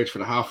Stamford Bridge for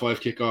the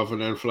 5:30 kickoff,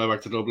 and then fly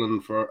back to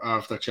Dublin for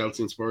after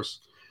Chelsea and Spurs.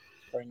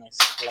 Very nice.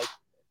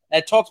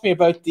 Talk to me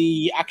about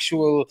the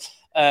actual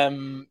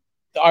the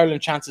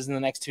Ireland chances in the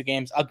next 2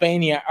 games.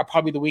 Albania are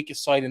probably the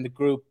weakest side in the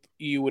group.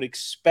 You would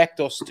expect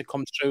us to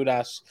come through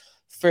that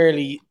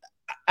fairly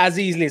as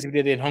easily as we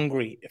did in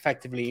Hungary,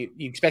 effectively.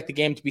 You expect the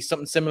game to be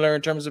something similar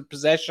in terms of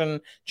possession,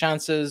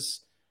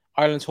 chances,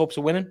 Ireland's hopes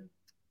of winning?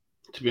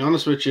 To be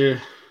honest with you,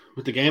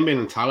 with the game being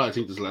in Tallaght, I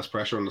think there's less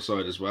pressure on the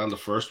side as well, the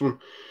first one.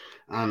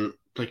 And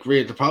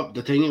really,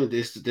 the thing with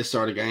this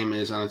sort of game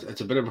is, and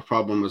it's a bit of a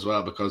problem as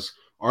well, because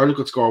Ireland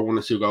could score 1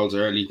 or 2 goals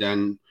early,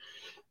 then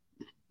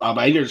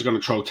Albania is going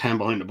to throw 10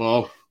 behind the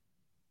ball,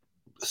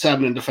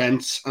 7 in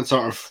defence, and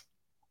sort of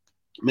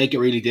make it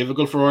really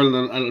difficult for Ireland,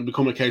 and it'll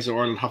become a case of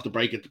Ireland have to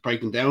break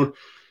them down.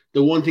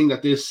 The one thing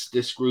that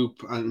this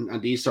group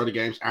and these sort of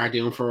games are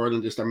doing for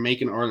Ireland is they're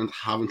making Ireland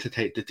having to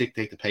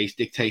dictate the pace,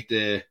 dictate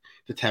the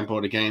tempo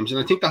of the games,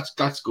 and I think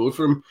that's good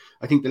for them.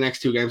 I think the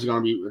next 2 games they're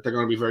going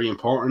to be very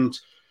important.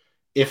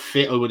 If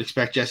fit, I would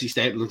expect Jessie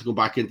Stapleton to go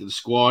back into the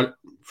squad.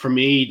 For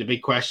me, the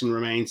big question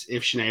remains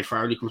if Sinead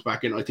Farley comes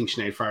back in. I think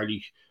Sinead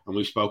Farley, and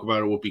we spoke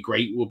about it, would be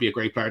great. Would be a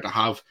great player to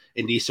have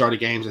in these sort of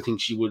games. I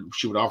think she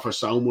would offer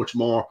so much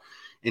more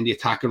in the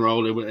attacking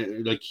role. It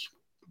would,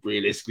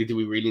 realistically, do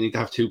we really need to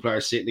have 2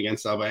 players sitting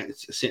against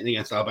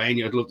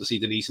Albania? I'd love to see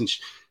Denise and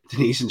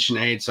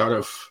Sinead sort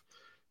of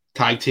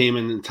tag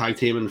teaming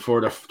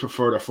further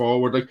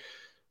forward.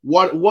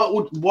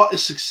 What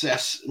is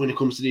success when it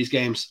comes to these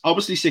games?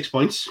 Obviously, 6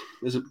 points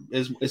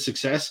is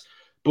success,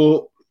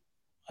 but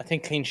I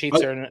think clean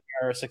sheets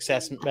are a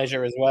success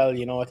measure as well.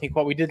 I think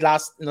what we did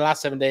in the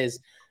last 7 days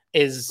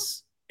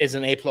is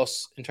an A+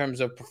 in terms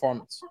of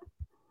performance.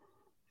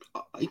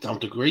 I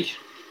don't agree.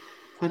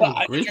 In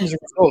terms of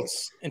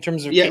results, in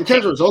terms of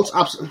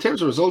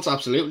results,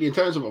 absolutely. In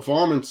terms of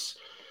performance,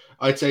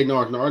 I'd say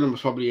Northern Ireland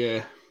was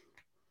probably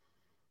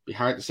be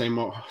hard to say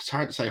more. It's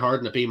hard to say hard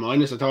than a B-.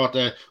 I thought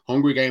the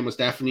Hungary game was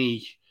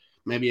definitely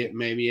maybe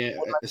a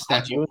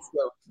step up.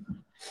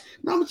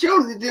 No, but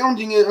the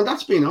only thing is, and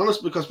that's being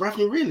honest, because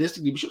Breifne,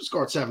 realistically, we should have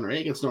scored 7 or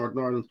 8 against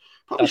Northern Ireland.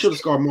 Probably should have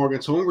scored more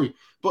against Hungary.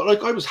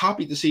 But I was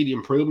happy to see the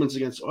improvements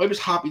I was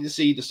happy to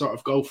see the sort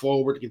of go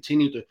forward, to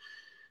continue to.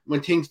 When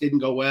things didn't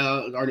go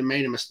well or they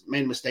made a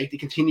mistake, they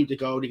continued to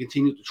go, they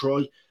continued to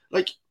try.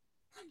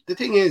 The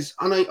thing is,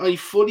 and I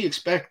fully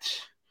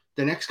expect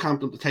the next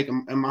camp to take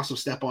a massive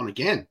step on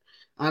again.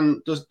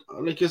 And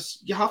because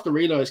you have to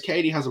realise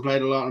Katie hasn't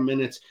played a lot of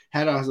minutes,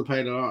 Hedda hasn't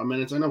played a lot of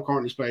minutes. I know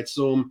Courtney's played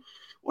some.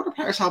 Other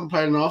players haven't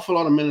played an awful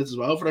lot of minutes as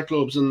well for their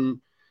clubs, and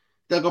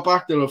they'll go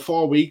back to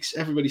 4 weeks.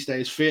 Everybody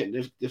stays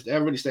fit. If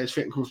everybody stays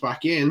fit and comes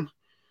back in,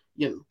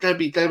 they'll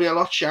be a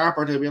lot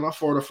sharper. They'll be a lot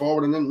further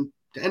forward, and then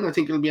I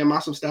think it'll be a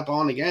massive step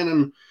on again.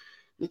 And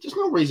there's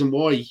no reason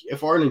why,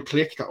 if Ireland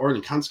click, that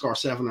Ireland can't score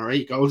 7 or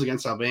 8 goals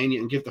against Albania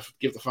and give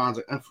the fans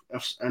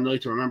a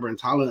night to remember in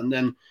Tallaght, and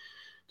then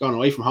going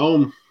away from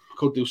home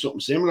could do something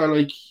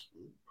similar.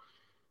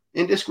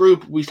 In this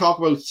group, we talk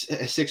about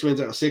 6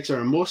 wins out of 6 are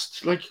a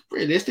must.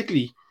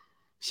 Realistically,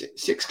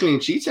 6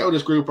 clean sheets out of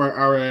this group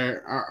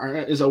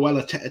is a well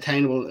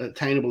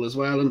attainable as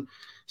well. And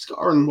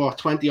scoring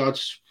 20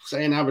 odds,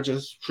 say an average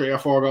of 3 or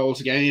 4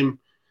 goals a game,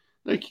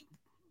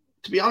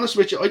 to be honest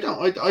with you, I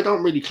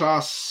don't really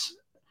class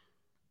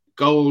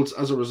goals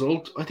as a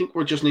result. I think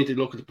we just need to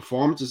look at the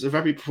performances. If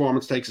every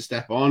performance takes a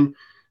step on,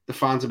 the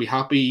fans will be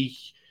happy.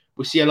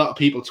 We see a lot of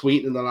people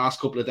tweeting in the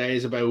last couple of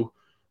days about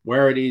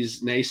Where are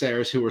these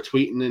naysayers who were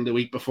tweeting in the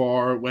week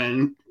before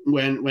when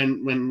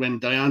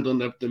Diane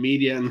done the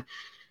media, and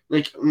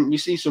like we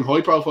see some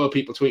high profile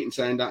people tweeting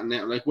saying that, and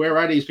now like where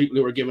are these people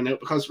who are giving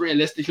out? Because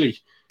realistically,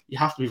 you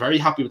have to be very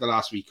happy with the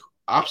last week.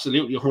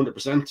 Absolutely,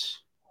 100%.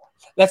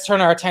 Let's turn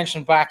our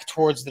attention back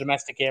towards the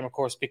domestic game, of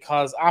course,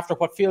 because after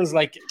what feels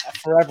like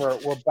forever,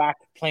 we're back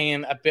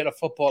playing a bit of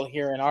football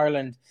here in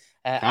Ireland.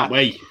 Can't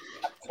wait.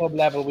 At club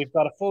level, we've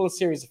got a full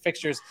series of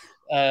fixtures.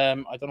 I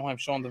don't know how I'm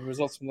showing the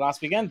results from the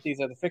last weekend.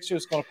 These are the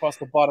fixtures going across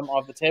the bottom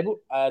of the table.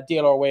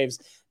 DLR Waves,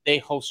 they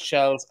host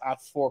Shells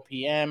at 4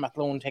 p.m.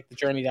 Athlone take the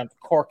journey down to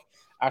Cork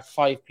at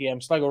 5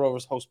 p.m. Sligo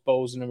Rovers host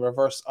Bows in a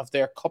reverse of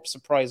their cup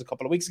surprise a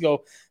couple of weeks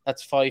ago.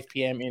 That's 5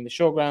 p.m. in the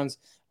showgrounds,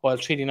 while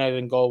Treaty United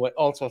and Galway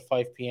also at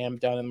 5 p.m.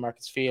 down in the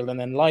Markets Field. And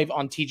then live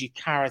on TG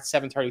Car at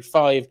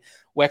 7:35,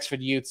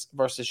 Wexford Youths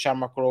versus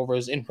Shamrock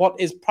Rovers in what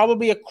is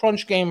probably a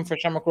crunch game for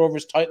Shamrock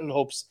Rovers' title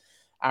hopes.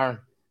 Aaron.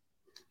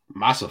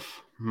 Massive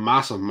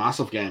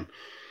game.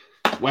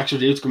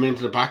 Wexford Youths come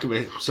into the back of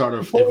it, sort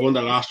of. They've won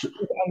the last.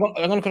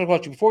 I'm going to cut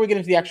across you. Before we get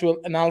into the actual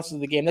analysis of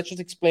the game, let's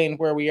just explain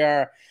where we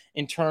are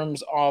in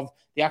terms of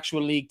the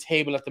actual league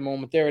table at the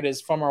moment. There it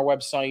is from our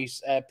website.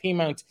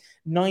 Peamount,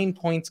 9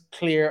 points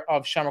clear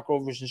of Shamrock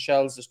Rovers and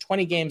Shells. There's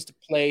 20 games to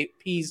play.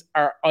 Peas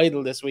are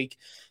idle this week.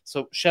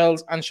 So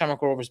Shells and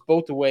Shamrock Rovers,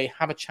 both away,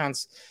 have a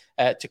chance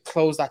to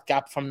close that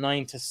gap from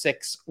 9 to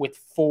 6 with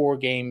 4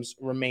 games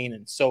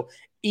remaining. So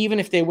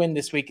even if they win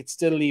this week, it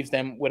still leaves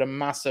them with a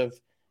massive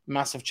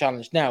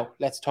challenge. Now,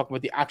 let's talk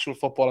about the actual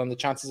football and the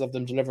chances of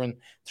them delivering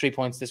 3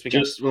 points this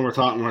weekend. Just when we're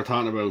talking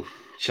about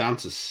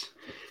chances,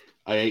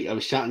 I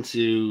was chatting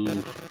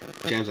to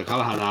James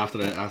O'Callaghan after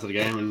the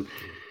game and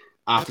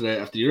after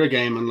the other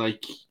game, and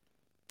like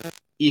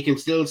you can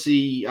still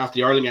see after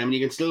the Ireland game, you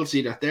can still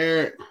see that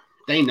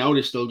they know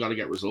they've still got to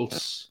get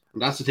results,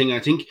 and that's the thing. I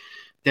think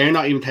they're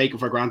not even taking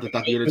for granted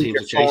that the other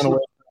teams are chasing them.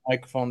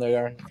 Microphone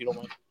there, if you don't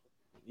mind.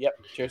 Yep,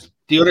 cheers.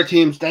 The other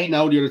teams, they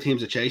know the other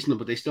teams are chasing them,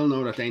 but they still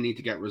know that they need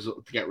to get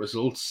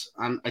results,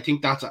 and I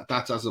think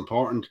that's as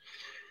important.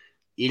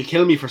 You'll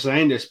kill me for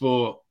saying this,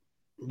 but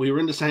we were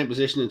in the same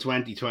position in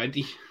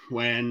 2020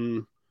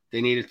 when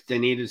they literally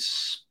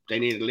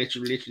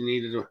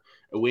needed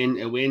a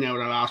win out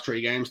of the last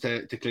 3 games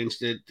to clinch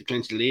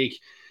the league.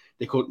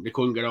 They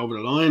couldn't get over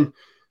the line.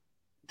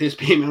 This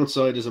Peamount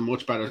side is a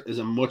much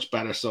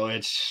better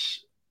side.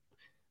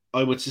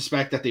 I would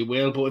suspect that they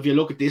will, but if you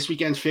look at this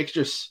weekend's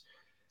fixtures,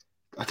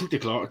 I think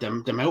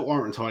the Mount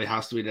Warren tie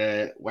has to be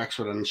the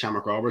Wexford and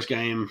Shamrock Rovers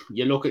game.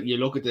 You look at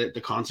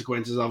the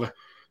consequences of it.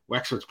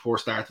 Wexford's poor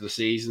start to the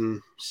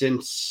season.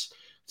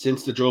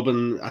 Since the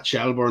drubbing at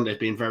Shelbourne, they've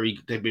been very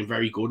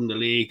good in the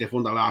league. They've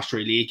won the last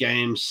 3 league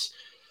games.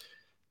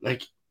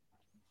 Like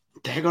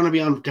they're going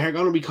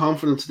to be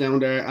confident down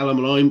there. Ella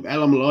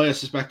Malloy, I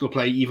suspect, will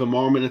play even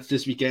more minutes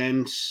this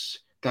weekend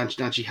than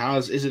she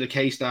has. Is it a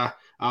case that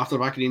after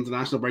the back of the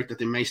international break that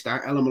they may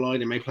start Ella Malloy?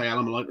 They may play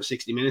Ella Malloy for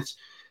 60 minutes.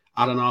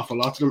 Add an awful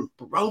lot to them.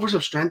 But Rovers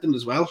have strengthened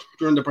as well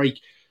during the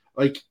break.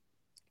 Like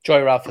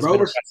Joy Ralph has been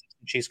impressive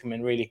since she's come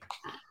in, really.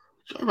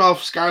 Joy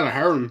Ralph, Scarlett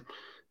Heron,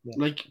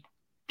 like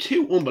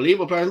 2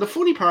 unbelievable players. And the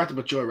funny part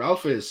about Joy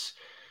Ralph is,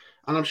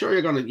 and I'm sure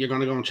you're gonna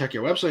go and check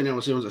your website now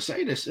as soon as I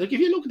say this. Like if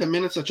you look at the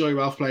minutes that Joy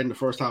Ralph played in the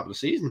first half of the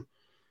season,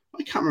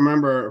 I can't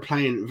remember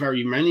playing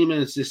very many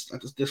minutes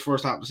this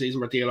first half of the season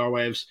for DLR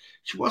Waves.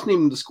 She wasn't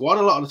even in the squad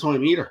a lot of the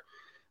time either.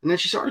 And then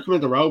she started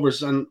coming to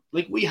Rovers, and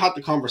like we had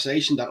the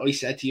conversation that I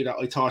said to you that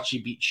I thought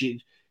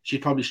she'd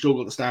probably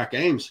struggle to start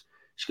games.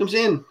 She comes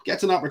in,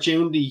 gets an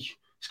opportunity,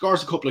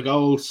 scores a couple of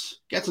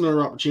goals, gets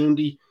another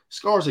opportunity,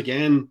 scores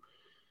again.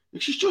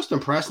 Like she's just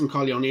impressing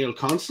Collie O'Neill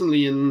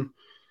constantly, and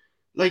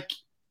like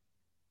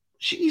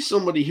she's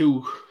somebody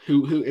who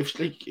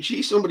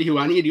she's somebody who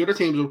any of the other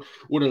teams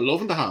would have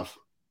loved to have.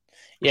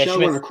 Yeah, she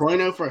was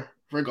crying out for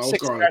a goal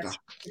scorer like that.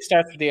 She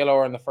started for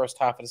DLR in the first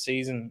half of the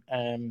season.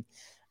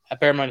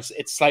 Bear in mind,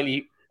 it's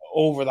slightly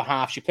over the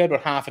half. She played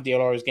about half of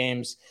DLR's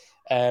games.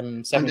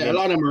 And a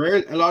lot of them are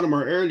early. A lot of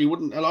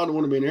them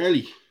would have been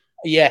early.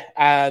 Yeah,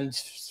 and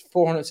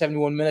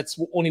 471 minutes,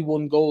 only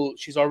 1 goal.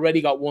 She's already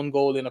got 1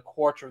 goal in a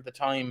quarter of the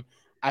time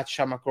at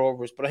Shamrock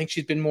Rovers. But I think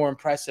she's been more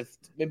impressive,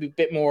 maybe a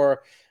bit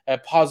more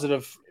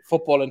positive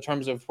football in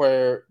terms of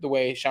the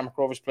way Shamrock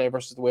Rovers play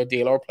versus the way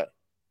DLR play.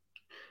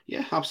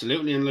 Yeah,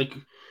 absolutely. And like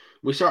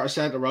we sort of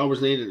said, the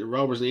Rovers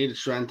needed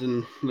strength,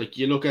 and like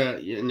you look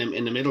at in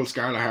the middle,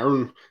 Scarlett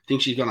Heron. I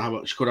think she could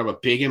have a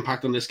big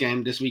impact on this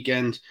game this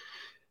weekend.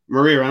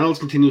 Maria Reynolds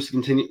continues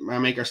to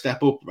make her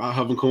step up,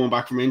 having coming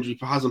back from injury,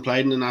 but hasn't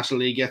played in the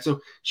National League yet.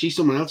 So she's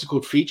someone else who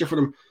could feature for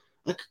them.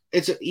 Like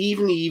it's an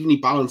evenly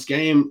balanced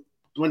game.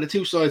 When the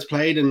two sides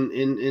played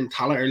in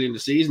Tala early in the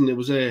season, it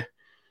was a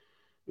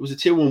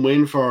 2-1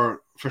 win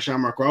for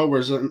Shamrock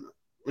Rovers, and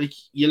like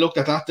you looked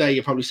at that day,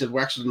 you probably said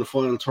Wexford in the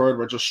final third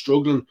were just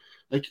struggling.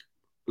 Like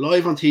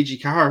live on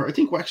TG Car, I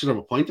think Wexford have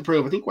a point to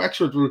prove. I think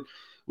Wexford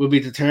will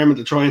be determined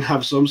to try and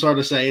have some sort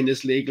of say in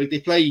this league. Like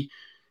they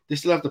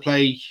still have to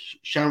play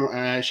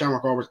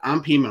Shamrock Rovers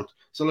and Peamount.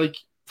 So like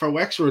for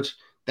Wexford,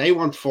 they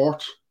want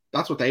 4th.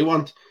 That's what they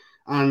want.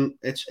 and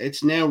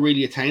it's now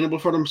really attainable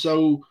for them.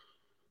 So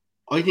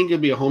I think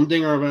it'll be a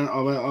humdinger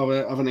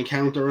of an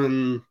encounter,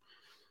 and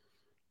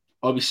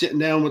I'll be sitting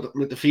down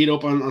with the feet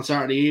up on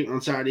Saturday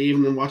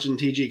evening and watching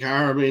TG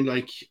Carr. I mean,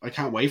 like, I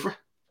can't wait for it.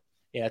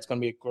 Yeah, it's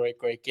going to be a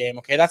great game.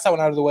 Okay, that's that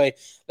one out of the way.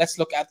 Let's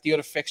look at the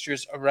other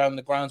fixtures around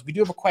the grounds. We do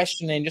have a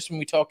question in, just when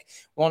we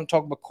want to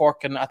talk about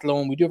Cork and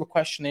Athlone. We do have a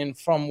question in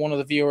from one of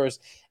the viewers,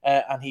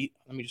 and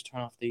let me just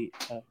turn off the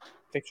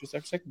fixtures there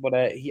for a second.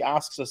 But he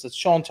asks us, it's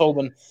Sean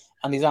Tobin,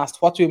 and he's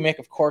asked, what do we make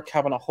of Cork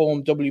having a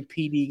home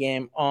WPD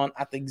game on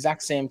at the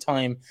exact same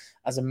time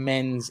as a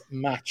men's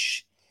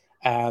match?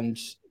 And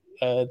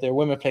their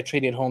women play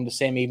Treaty at home the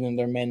same evening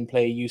their men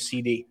play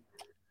UCD.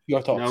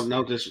 Your thoughts?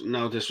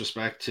 No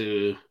disrespect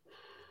to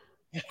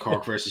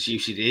Cork versus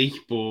UCD,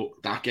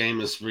 but that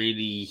game is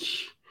really.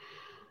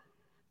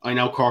 I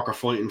know Cork are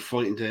fighting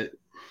to.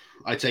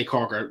 I'd say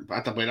Cork are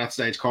by that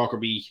stage. Cork will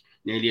be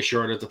nearly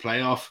assured of the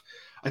playoff.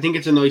 I think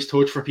it's a nice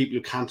touch for people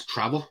who can't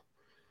travel.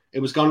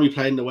 It was going to be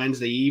played on the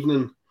Wednesday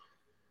evening.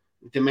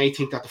 They may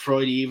think that the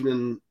Friday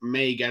evening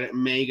may get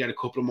a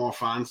couple of more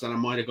fans than I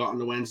might have got on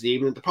the Wednesday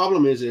evening. The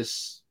problem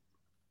is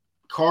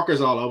Cork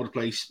is all over the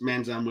place,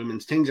 men's and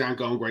women's. Things aren't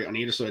going great on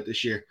either side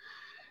this year.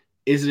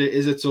 Is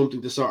it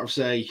something to sort of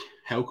say,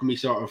 how can we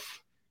sort of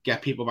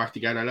get people back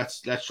together?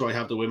 Let's try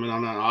have the women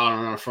on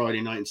a Friday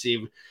night and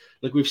see.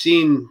 Like, we've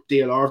seen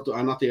Bows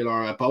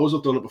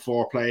have done it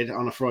before, played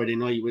on a Friday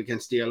night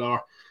against DLR.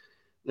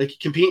 Like,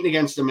 competing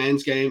against the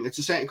men's game, it's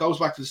the same. It goes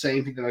back to the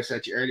same thing that I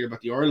said to you earlier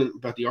about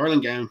the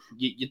Ireland game.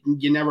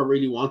 You never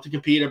really want to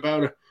compete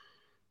about it,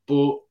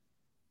 but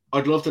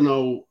I'd love to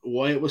know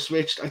why it was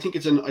switched. I think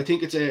it's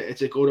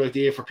a good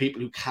idea for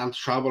people who can't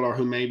travel or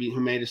who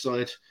may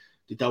decide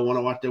they don't want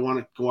to watch. They want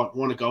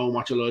to go and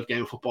watch a live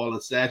game of football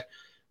instead.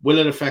 Will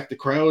it affect the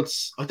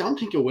crowds? I don't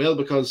think it will,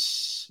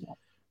 because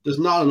there's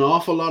not an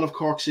awful lot of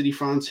Cork City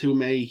fans who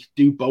may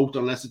do both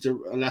unless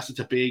it's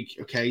a big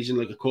occasion,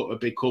 like a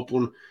big cup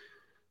one.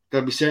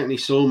 There'll be certainly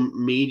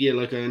some media,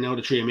 like I know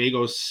the Three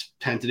Amigos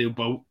tend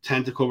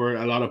to cover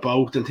a lot of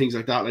both and things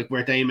like that, like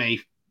where they may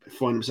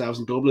find themselves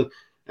in Dublin.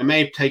 It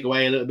may take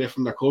away a little bit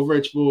from their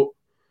coverage, but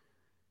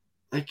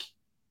like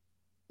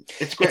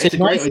it's great. It's a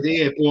great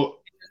idea, but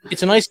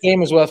it's a nice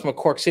game as well from a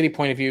Cork City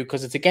point of view,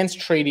 because it's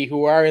against Treaty,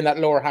 who are in that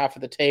lower half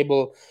of the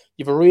table.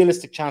 You have a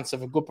realistic chance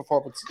of a good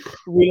performance,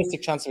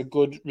 realistic chance of a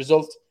good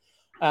result,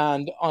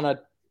 and on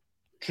a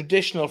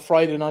traditional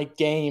Friday night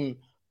game,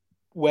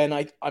 when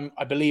I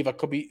believe, I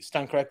could be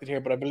stand corrected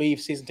here, but I believe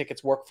season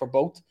tickets work for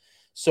both.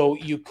 So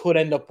you could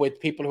end up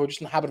with people who are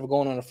just in the habit of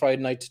going on a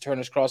Friday night to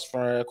Turner's Cross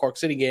for a Cork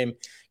City game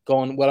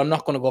going, well, I'm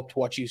not going to go up to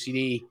watch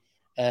UCD.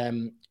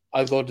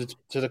 I'll go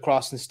to the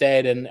Cross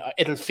instead, and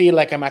it'll feel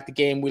like I'm at the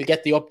game. We'll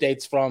get the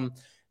updates from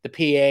the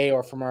PA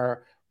or from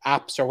our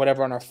apps or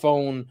whatever on our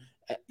phone.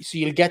 So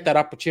you'll get that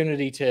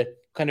opportunity to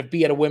kind of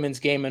be at a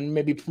women's game and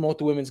maybe promote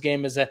the women's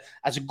game as a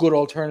good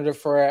alternative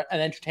for an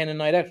entertaining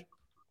night out.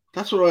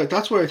 That's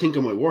where I think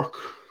it might work.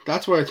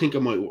 That's where I think it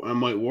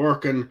might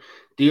work. And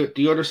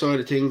the other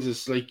side of things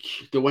is, like,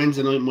 the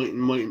Wednesday night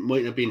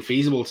might have been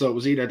feasible. So it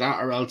was either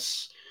that or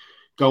else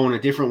going a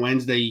different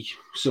Wednesday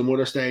some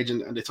other stage,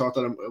 and they thought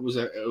that it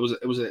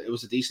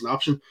was a decent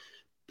option.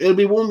 It'll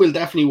be one we'll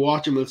definitely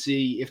watch, and we'll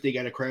see if they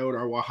get a crowd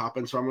or what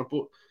happens from it.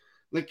 But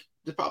like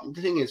the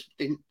thing is,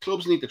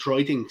 clubs need to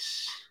try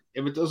things.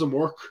 If it doesn't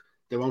work,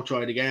 they won't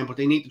try it again. But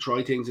they need to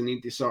try things and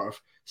need to sort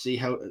of see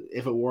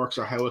if it works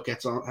or how it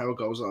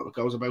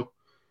goes about.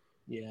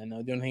 Yeah,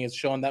 no, the only thing is,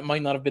 Sean, that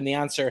might not have been the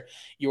answer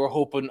you were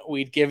hoping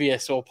we'd give you.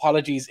 So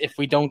apologies if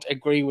we don't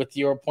agree with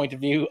your point of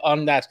view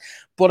on that.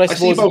 But I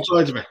suppose see both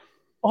sides of it.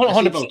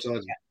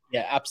 100%.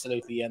 Yeah,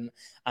 absolutely.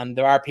 And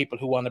there are people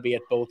who want to be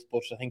at both,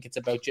 but I think it's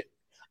about you.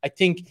 I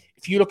think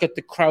if you look at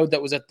the crowd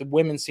that was at the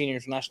Women's Senior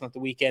International at the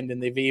weekend in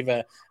the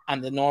Aviva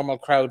and the normal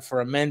crowd for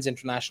a Men's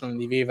International in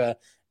the Aviva,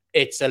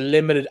 it's a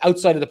limited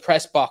outside of the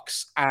press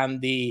box and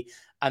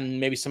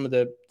maybe some of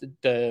the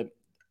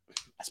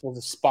I suppose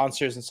the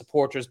sponsors and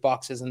supporters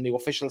boxes and the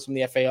officials from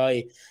the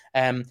FAI.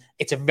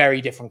 It's a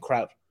very different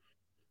crowd.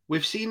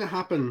 We've seen it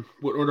happen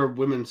with other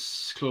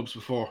women's clubs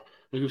before.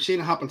 Like, we've seen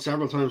it happen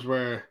several times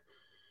where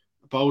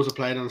Bows were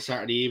played on a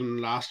Saturday evening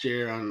last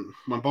year, and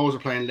when Bows were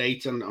playing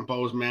late and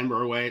Bows men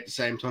were away at the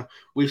same time.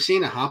 We've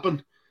seen it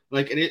happen.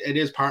 Like, it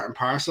is part and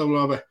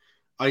parcel of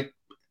it.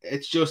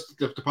 It's just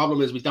the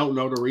problem is we don't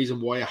know the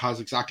reason why it has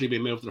exactly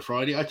been moved to the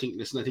Friday. I think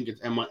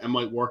it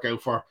might work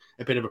out for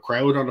a bit of a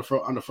crowd on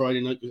the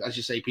Friday night. As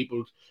you say,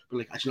 people be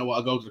like, you know what,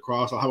 I'll go to the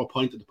Cross. I'll have a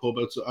pint at the pub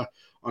outside,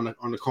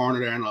 on the corner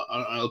there, and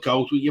I'll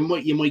go to it.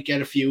 You might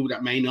get a few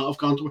that may not have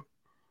gone to it.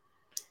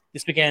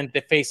 This weekend,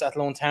 they face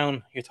Athlone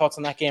Town. Your thoughts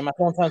on that game?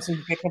 Athlone Town seem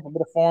to be picking up a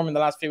bit of form in the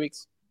last few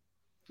weeks.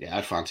 Yeah,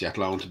 I'd fancy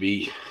Athlone to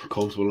be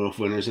comfortable enough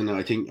winners, and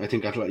I think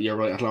you're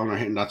right. Athlone are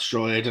hitting that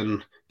stride,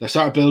 and they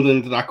start building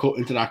into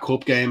that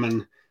cup game,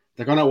 and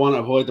they're going to want to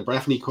avoid the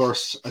Breifne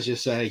curse, as you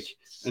say.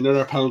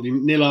 Another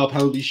nil-all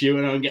penalty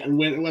shooting and getting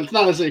win. Well, it's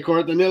not as a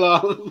court, the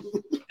nil-all.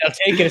 They'll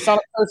take it. It's not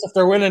a curse if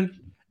they're winning.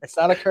 It's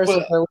not a curse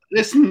if they're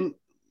winning.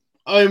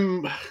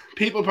 Listen,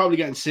 people probably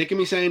getting sick of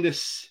me saying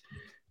this,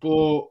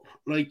 but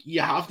like,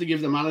 you have to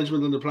give the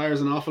management and the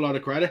players an awful lot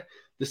of credit.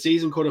 The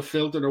season could have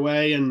filtered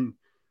away and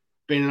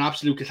been an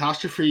absolute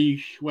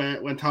catastrophe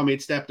when Tommy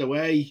had stepped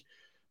away,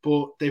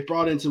 but they've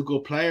brought in some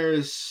good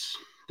players.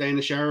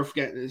 Dana Sheriff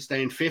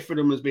staying fifth for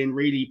them has been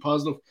really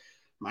positive.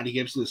 Maddie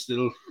Gibson is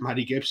still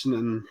Maddie Gibson,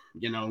 and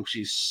you know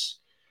she's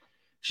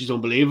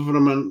unbelievable for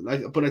them.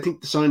 And but I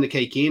think the sign of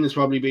Kate Keane has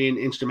probably been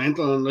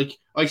instrumental. And like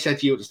I said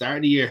to you at the start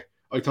of the year,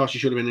 I thought she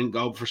should have been in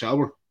goal for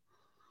Shelbourne.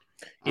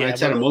 Yeah, I'd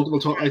said it multiple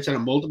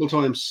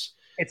times.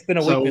 It's been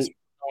a weakness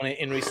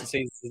in recent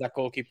seasons, is that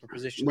goalkeeper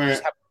position.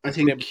 Where I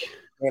think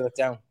nail it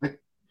down.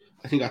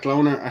 I think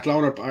Athlone are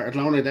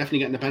definitely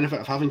getting the benefit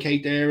of having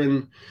Kate there.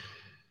 And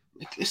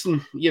like,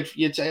 listen,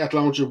 you'd say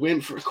Athlone should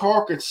win. For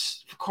Cork,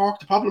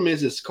 the problem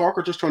is Cork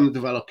are just trying to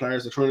develop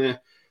players. They're trying to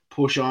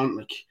push on.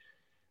 Like,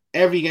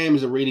 every game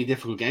is a really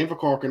difficult game for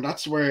Cork, and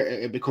that's where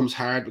it becomes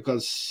hard,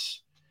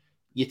 because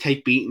you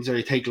take beatings or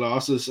you take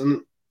losses.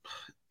 And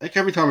like,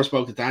 every time I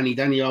spoke to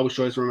Danny always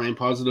tries to remain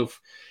positive.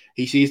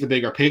 He sees the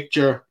bigger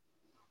picture.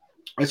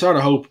 I sort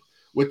of hope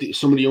with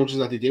some of the youngsters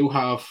that they do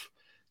have,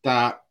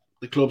 that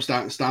the club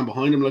stand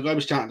behind them. Like, I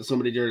was chatting to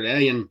somebody the other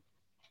day, and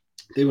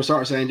they were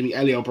sort of saying to me,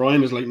 Ellie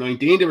O'Brien was like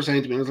 19. They were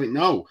saying to me, and I was like,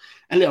 no,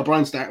 Ellie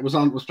O'Brien was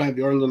playing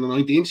the Ireland on the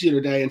 19th the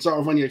other day. And sort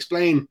of when you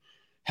explain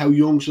how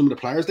young some of the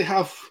players they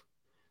have,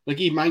 like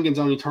Eve Mangan's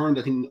only turned,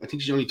 I think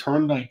she's only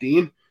turned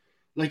 19.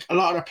 Like, a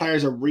lot of the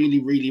players are really,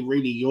 really,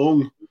 really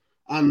young,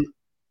 and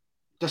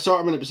they're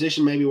sort of in a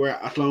position maybe where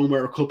Athlone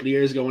were a couple of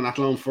years ago when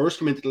Athlone first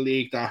came into the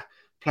league, that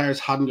players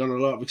hadn't got a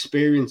lot of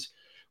experience.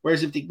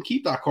 Whereas if they can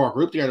keep that core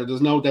group together,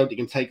 there's no doubt they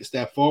can take a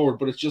step forward.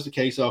 But it's just a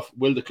case of,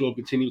 will the club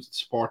continue to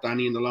support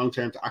Danny in the long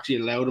term to actually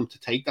allow them to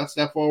take that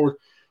step forward?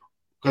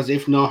 Because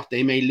if not,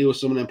 they may lose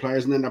some of them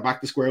players, and then they're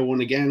back to square one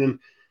again. And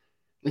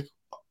like,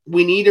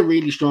 we need a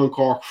really strong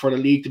Cork for the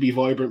league to be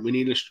vibrant. We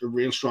need a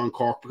real strong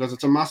Cork, because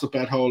it's a massive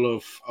bed hole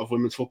of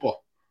women's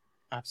football.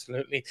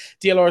 Absolutely.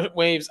 DLR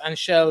Waves and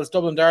Shells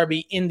Dublin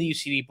Derby in the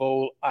UCD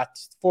Bowl at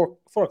 4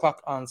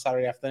 o'clock on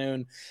Saturday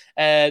afternoon.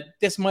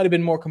 This might have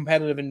been more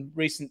competitive in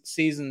recent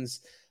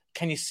seasons.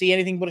 Can you see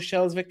anything but a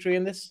Shells victory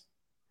in this?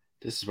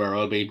 This is where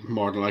I'll be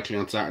more than likely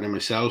on Saturday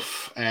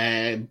myself.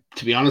 To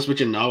be honest with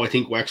you, no. I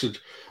think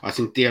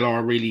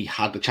DLR really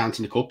had the chance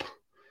in the cup.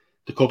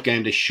 The cup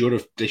game, they should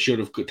have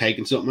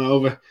taken something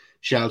over.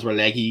 Shells were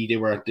leggy.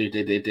 They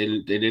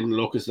didn't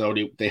look as though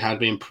they had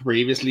been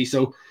previously.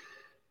 So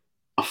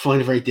I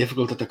find it very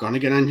difficult that they're going to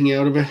get anything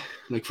out of it.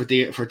 Like, for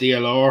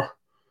DLR,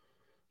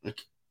 like,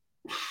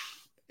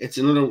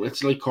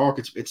 it's like Cork.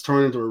 It's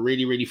turned into a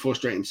really, really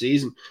frustrating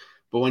season.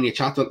 But when you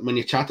chat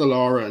to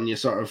Laura and you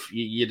sort of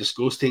you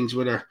discuss things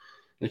with her,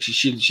 like,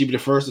 she'd be the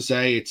first to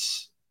say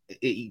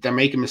they're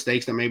making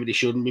mistakes that maybe they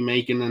shouldn't be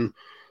making. And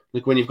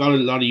like, when you've got a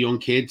lot of young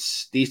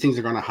kids, these things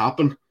are going to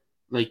happen.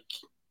 Like,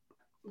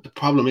 the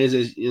problem is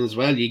as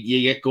well,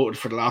 you get gutted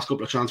for the last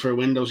couple of transfer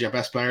windows. Your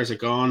best players are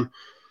gone.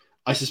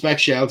 I suspect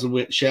Shells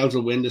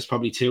will win this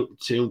probably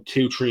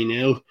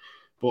 2-3-0,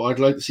 but I'd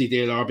like to see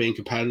DLR being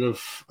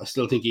competitive. I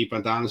still think Eve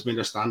Van Daan has been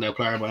their standout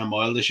player by a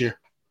mile this year.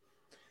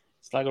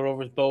 Sligo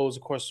Rovers Bows,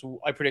 of course,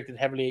 I predicted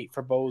heavily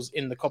for Bows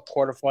in the Cup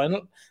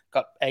quarter-final.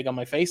 Got egg on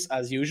my face,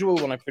 as usual,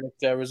 when I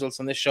predict results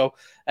on this show.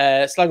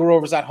 Sligo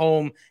Rovers at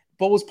home.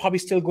 Bows probably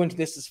still going to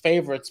this as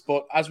favourites,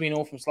 but as we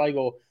know from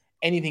Sligo,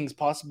 anything's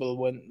possible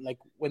when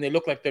they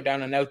look like they're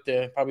down and out.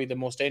 They're probably the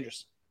most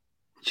dangerous.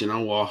 Do you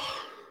know what?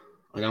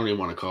 I don't even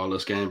want to call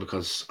this game,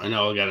 because I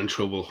know I'll get in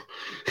trouble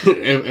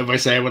if I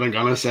say what I'm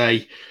going to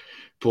say.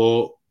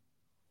 But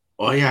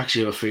I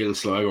actually have a feeling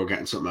Sligo are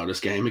getting something out of this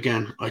game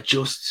again.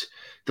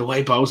 The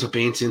way Bows have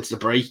been since the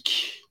break,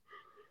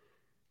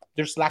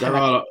 they're slacking.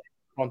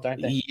 Aren't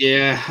they?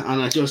 Yeah,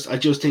 and I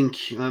just think,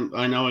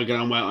 I know I get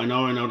on well. I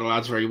know the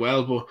lads very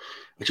well, but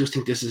I just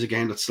think this is a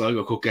game that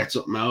Sligo could get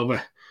something out of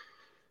it.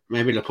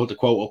 Maybe they'll put the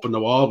quote up on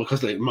the wall,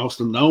 because most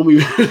of them know me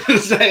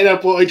saying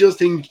that. But I just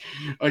think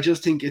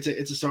it's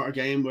a sort of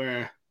game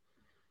where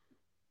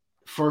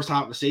first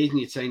half of the season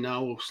you'd say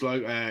no,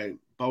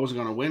 Bows are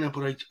going to win it,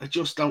 but I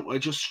just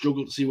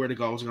struggle to see where the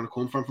goals are going to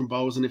come from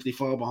Bows, and if they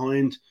fall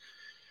behind,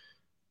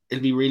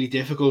 it'll be really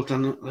difficult.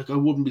 And like, I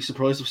wouldn't be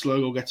surprised if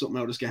Sligo gets something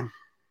out of this game.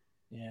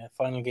 Yeah,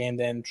 final game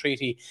then,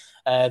 Treaty.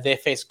 They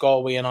face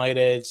Galway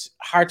United.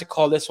 Hard to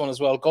call this one as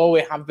well.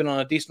 Galway have been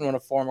on a decent run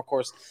of form, of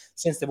course,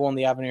 since they've won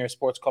the Avenir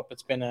Sports Cup.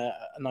 It's been a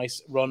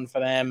nice run for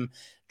them.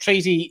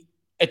 Treaty,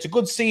 it's a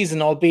good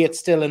season, albeit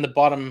still in the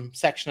bottom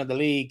section of the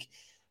league.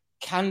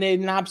 Can they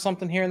nab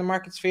something here in the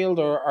Markets Field,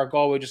 or are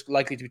Galway just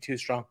likely to be too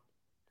strong?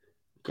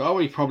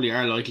 Galway probably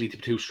are likely to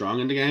be too strong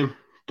in the game,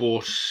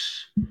 but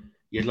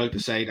you'd like to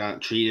say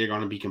that Treaty are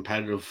going to be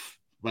competitive.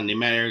 When they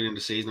met earlier in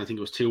the season, I think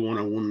it was 2-1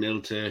 or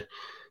 1-0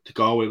 to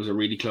Galway. It was a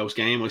really close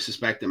game. I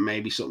suspect that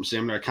maybe something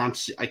similar.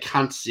 I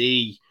can't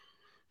see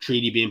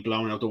Treaty being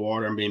blown out the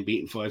water and being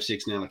beaten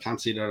 5-6-0. I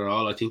can't see that at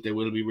all. I think they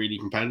will be really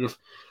competitive.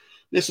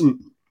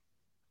 Listen,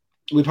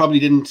 we probably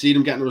didn't see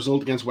them getting a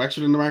result against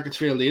Wexford in the Markets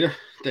Field either.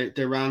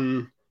 They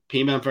ran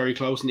Peamount very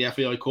close in the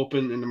FAI Cup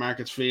in the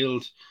Markets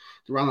Field.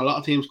 They ran a lot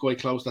of teams quite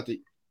close.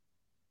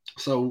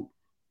 So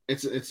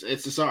it's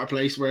the sort of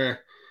place where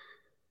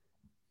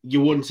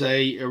you wouldn't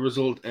say a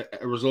result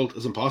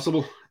is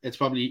impossible. It's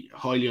probably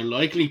highly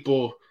unlikely,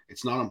 but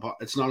it's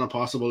not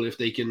impossible if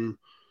they can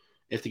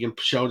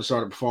show the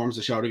sort of performance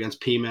they showed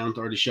against Peamount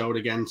or they showed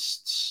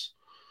against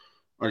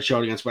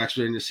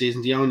Wexford in the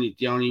season. The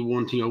only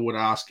one thing I would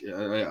ask,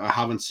 I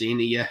haven't seen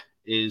it yet,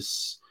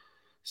 is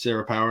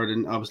Sarah Power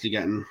and obviously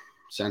getting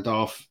sent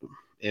off,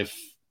 if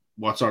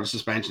what sort of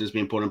suspension has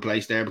been put in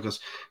place there, because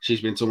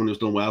she's been someone who's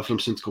done well for them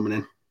since coming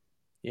in.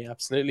 Yeah,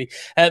 absolutely.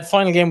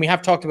 Final game, we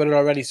have talked about it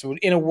already. So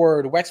in a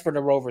word, Wexford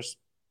or Rovers?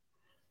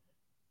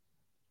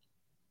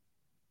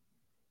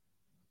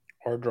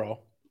 Or draw?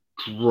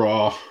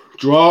 Draw,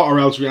 or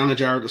else Rihanna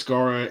Jarrett to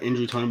score an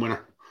injury time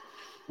winner.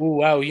 Oh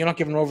wow, you're not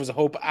giving Rovers a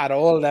hope at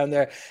all down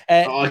there.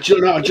 I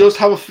just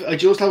have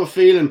a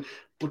feeling,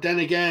 but then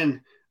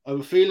again, I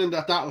have a feeling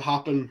that'll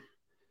happen.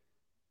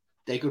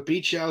 They could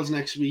beat Shells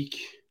next week,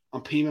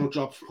 and Peamount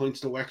drop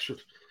points to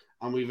Wexford,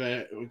 and we've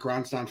a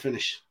grandstand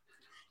finish.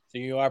 So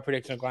you are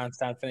predicting a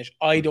grandstand finish.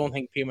 I don't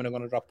think Peamount are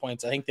going to drop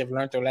points. I think they've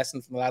learned their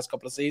lesson from the last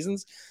couple of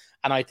seasons,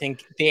 and I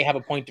think they have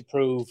a point to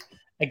prove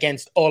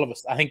against all of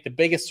us. I think the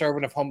biggest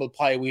serving of humble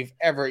pie we've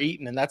ever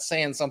eaten, and that's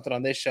saying something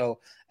on this show,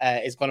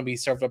 is going to be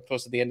served up to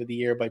us at the end of the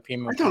year by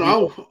Peamount. I don't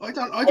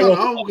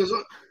know because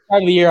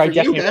part of the year I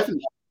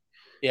definitely.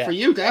 Yeah. For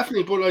you,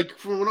 definitely. But like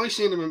from when I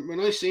seen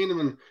them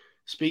and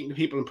speaking to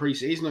people in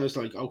pre-season, I was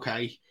like,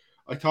 okay,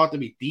 I thought they'd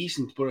be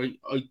decent, but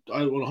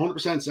I will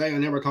 100% say I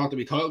never thought they'd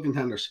be title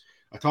contenders.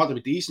 I thought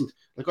they'd be decent.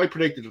 Like I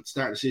predicted at the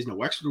start of the season that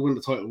Wexford would win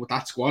the title with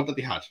that squad that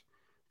they had,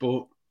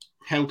 but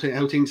how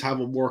things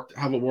haven't worked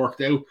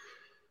out.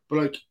 But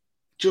like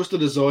just the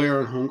desire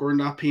and hunger in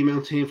that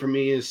Peamount team for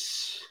me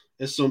is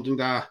something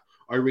that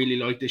I really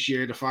like this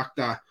year. The fact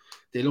that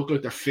they look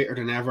like they're fitter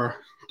than ever.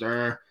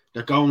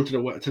 They're going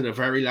to the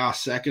very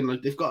last second.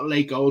 Like they've got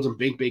late goals in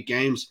big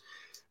games,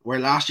 where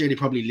last year they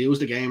probably lose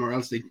the game, or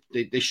else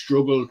they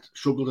struggled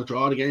to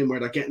draw the game, where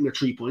they're getting their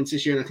 3 points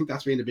this year. And I think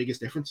that's been the biggest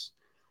difference.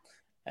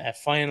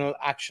 Final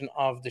action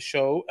of the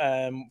show,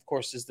 of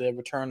course, is the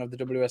return of the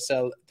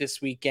WSL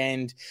this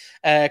weekend.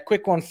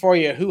 Quick one for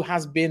you. Who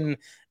has been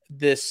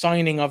the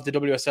signing of the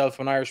WSL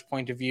from an Irish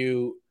point of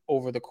view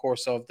over the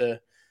course of the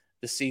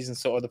season,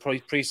 or the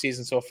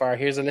pre-season so far?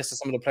 Here's a list of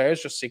some of the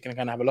players, just so you can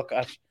kind of have a look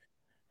at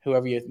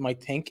whoever you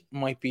might think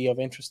might be of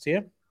interest to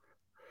you.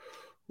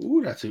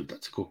 Ooh, that's a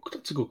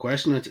good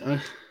question.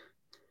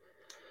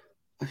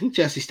 I think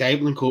Jessie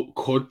Stapleton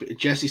could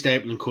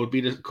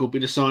be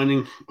the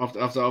signing of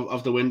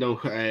the window,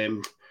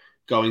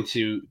 going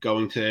to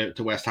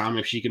West Ham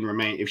if she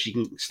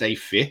can stay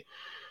fit.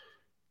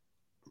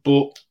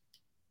 But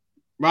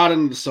rather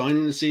than the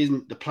signing of the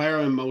season, the player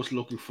I'm most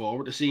looking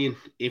forward to seeing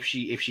if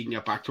she can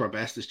get back to her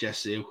best is Jess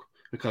Sue,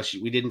 because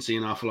we didn't see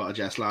an awful lot of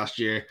Jess last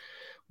year.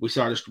 We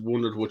sort of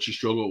wondered what she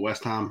struggled with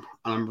West Ham,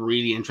 and I'm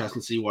really interested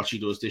to see what she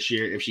does this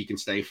year if she can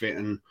stay fit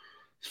and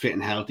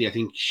healthy. I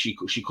think she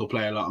could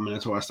play a lot of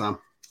minutes for West Ham.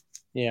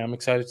 Yeah, I'm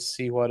excited to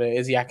see what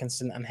Izzy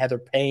Atkinson and Heather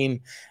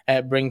Payne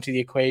bring to the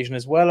equation,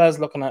 as well as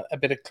looking at a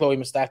bit of Chloe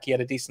Mustaki at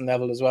a decent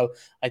level as well.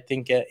 I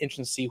think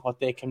interesting to see what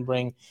they can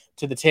bring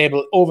to the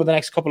table over the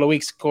next couple of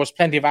weeks. Of course,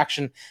 plenty of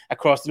action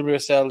across the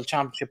WSL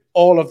Championship,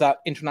 all of that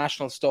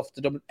international stuff,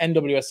 the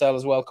NWSL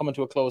as well, coming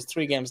to a close.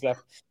 3 games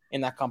left in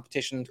that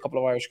competition. A couple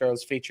of Irish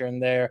girls featuring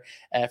there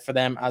for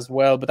them as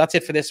well. But that's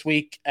it for this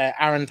week.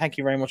 Aaron, thank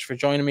you very much for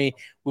joining me.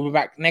 We'll be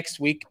back next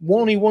week.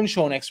 Only one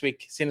show next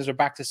week, seeing as we're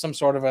back to some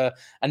sort of a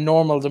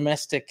normal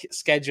domestic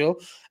schedule.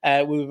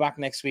 We'll be back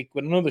next week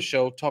with another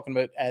show talking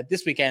about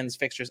this weekend's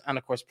fixtures and,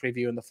 of course,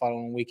 previewing the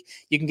following week.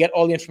 You can get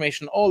all the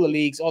information, all the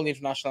leagues, all the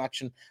international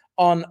action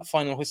on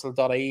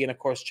finalwhistle.ie, and, of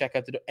course, check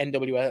out the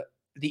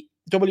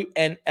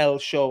WNL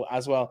Show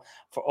as well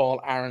for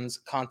all Aaron's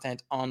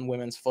content on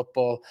women's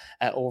football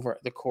over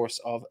the course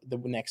of the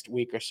next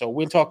week or so.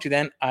 We'll talk to you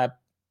then.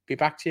 Be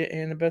back to you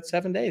in about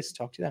 7 days.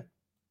 Talk to you then.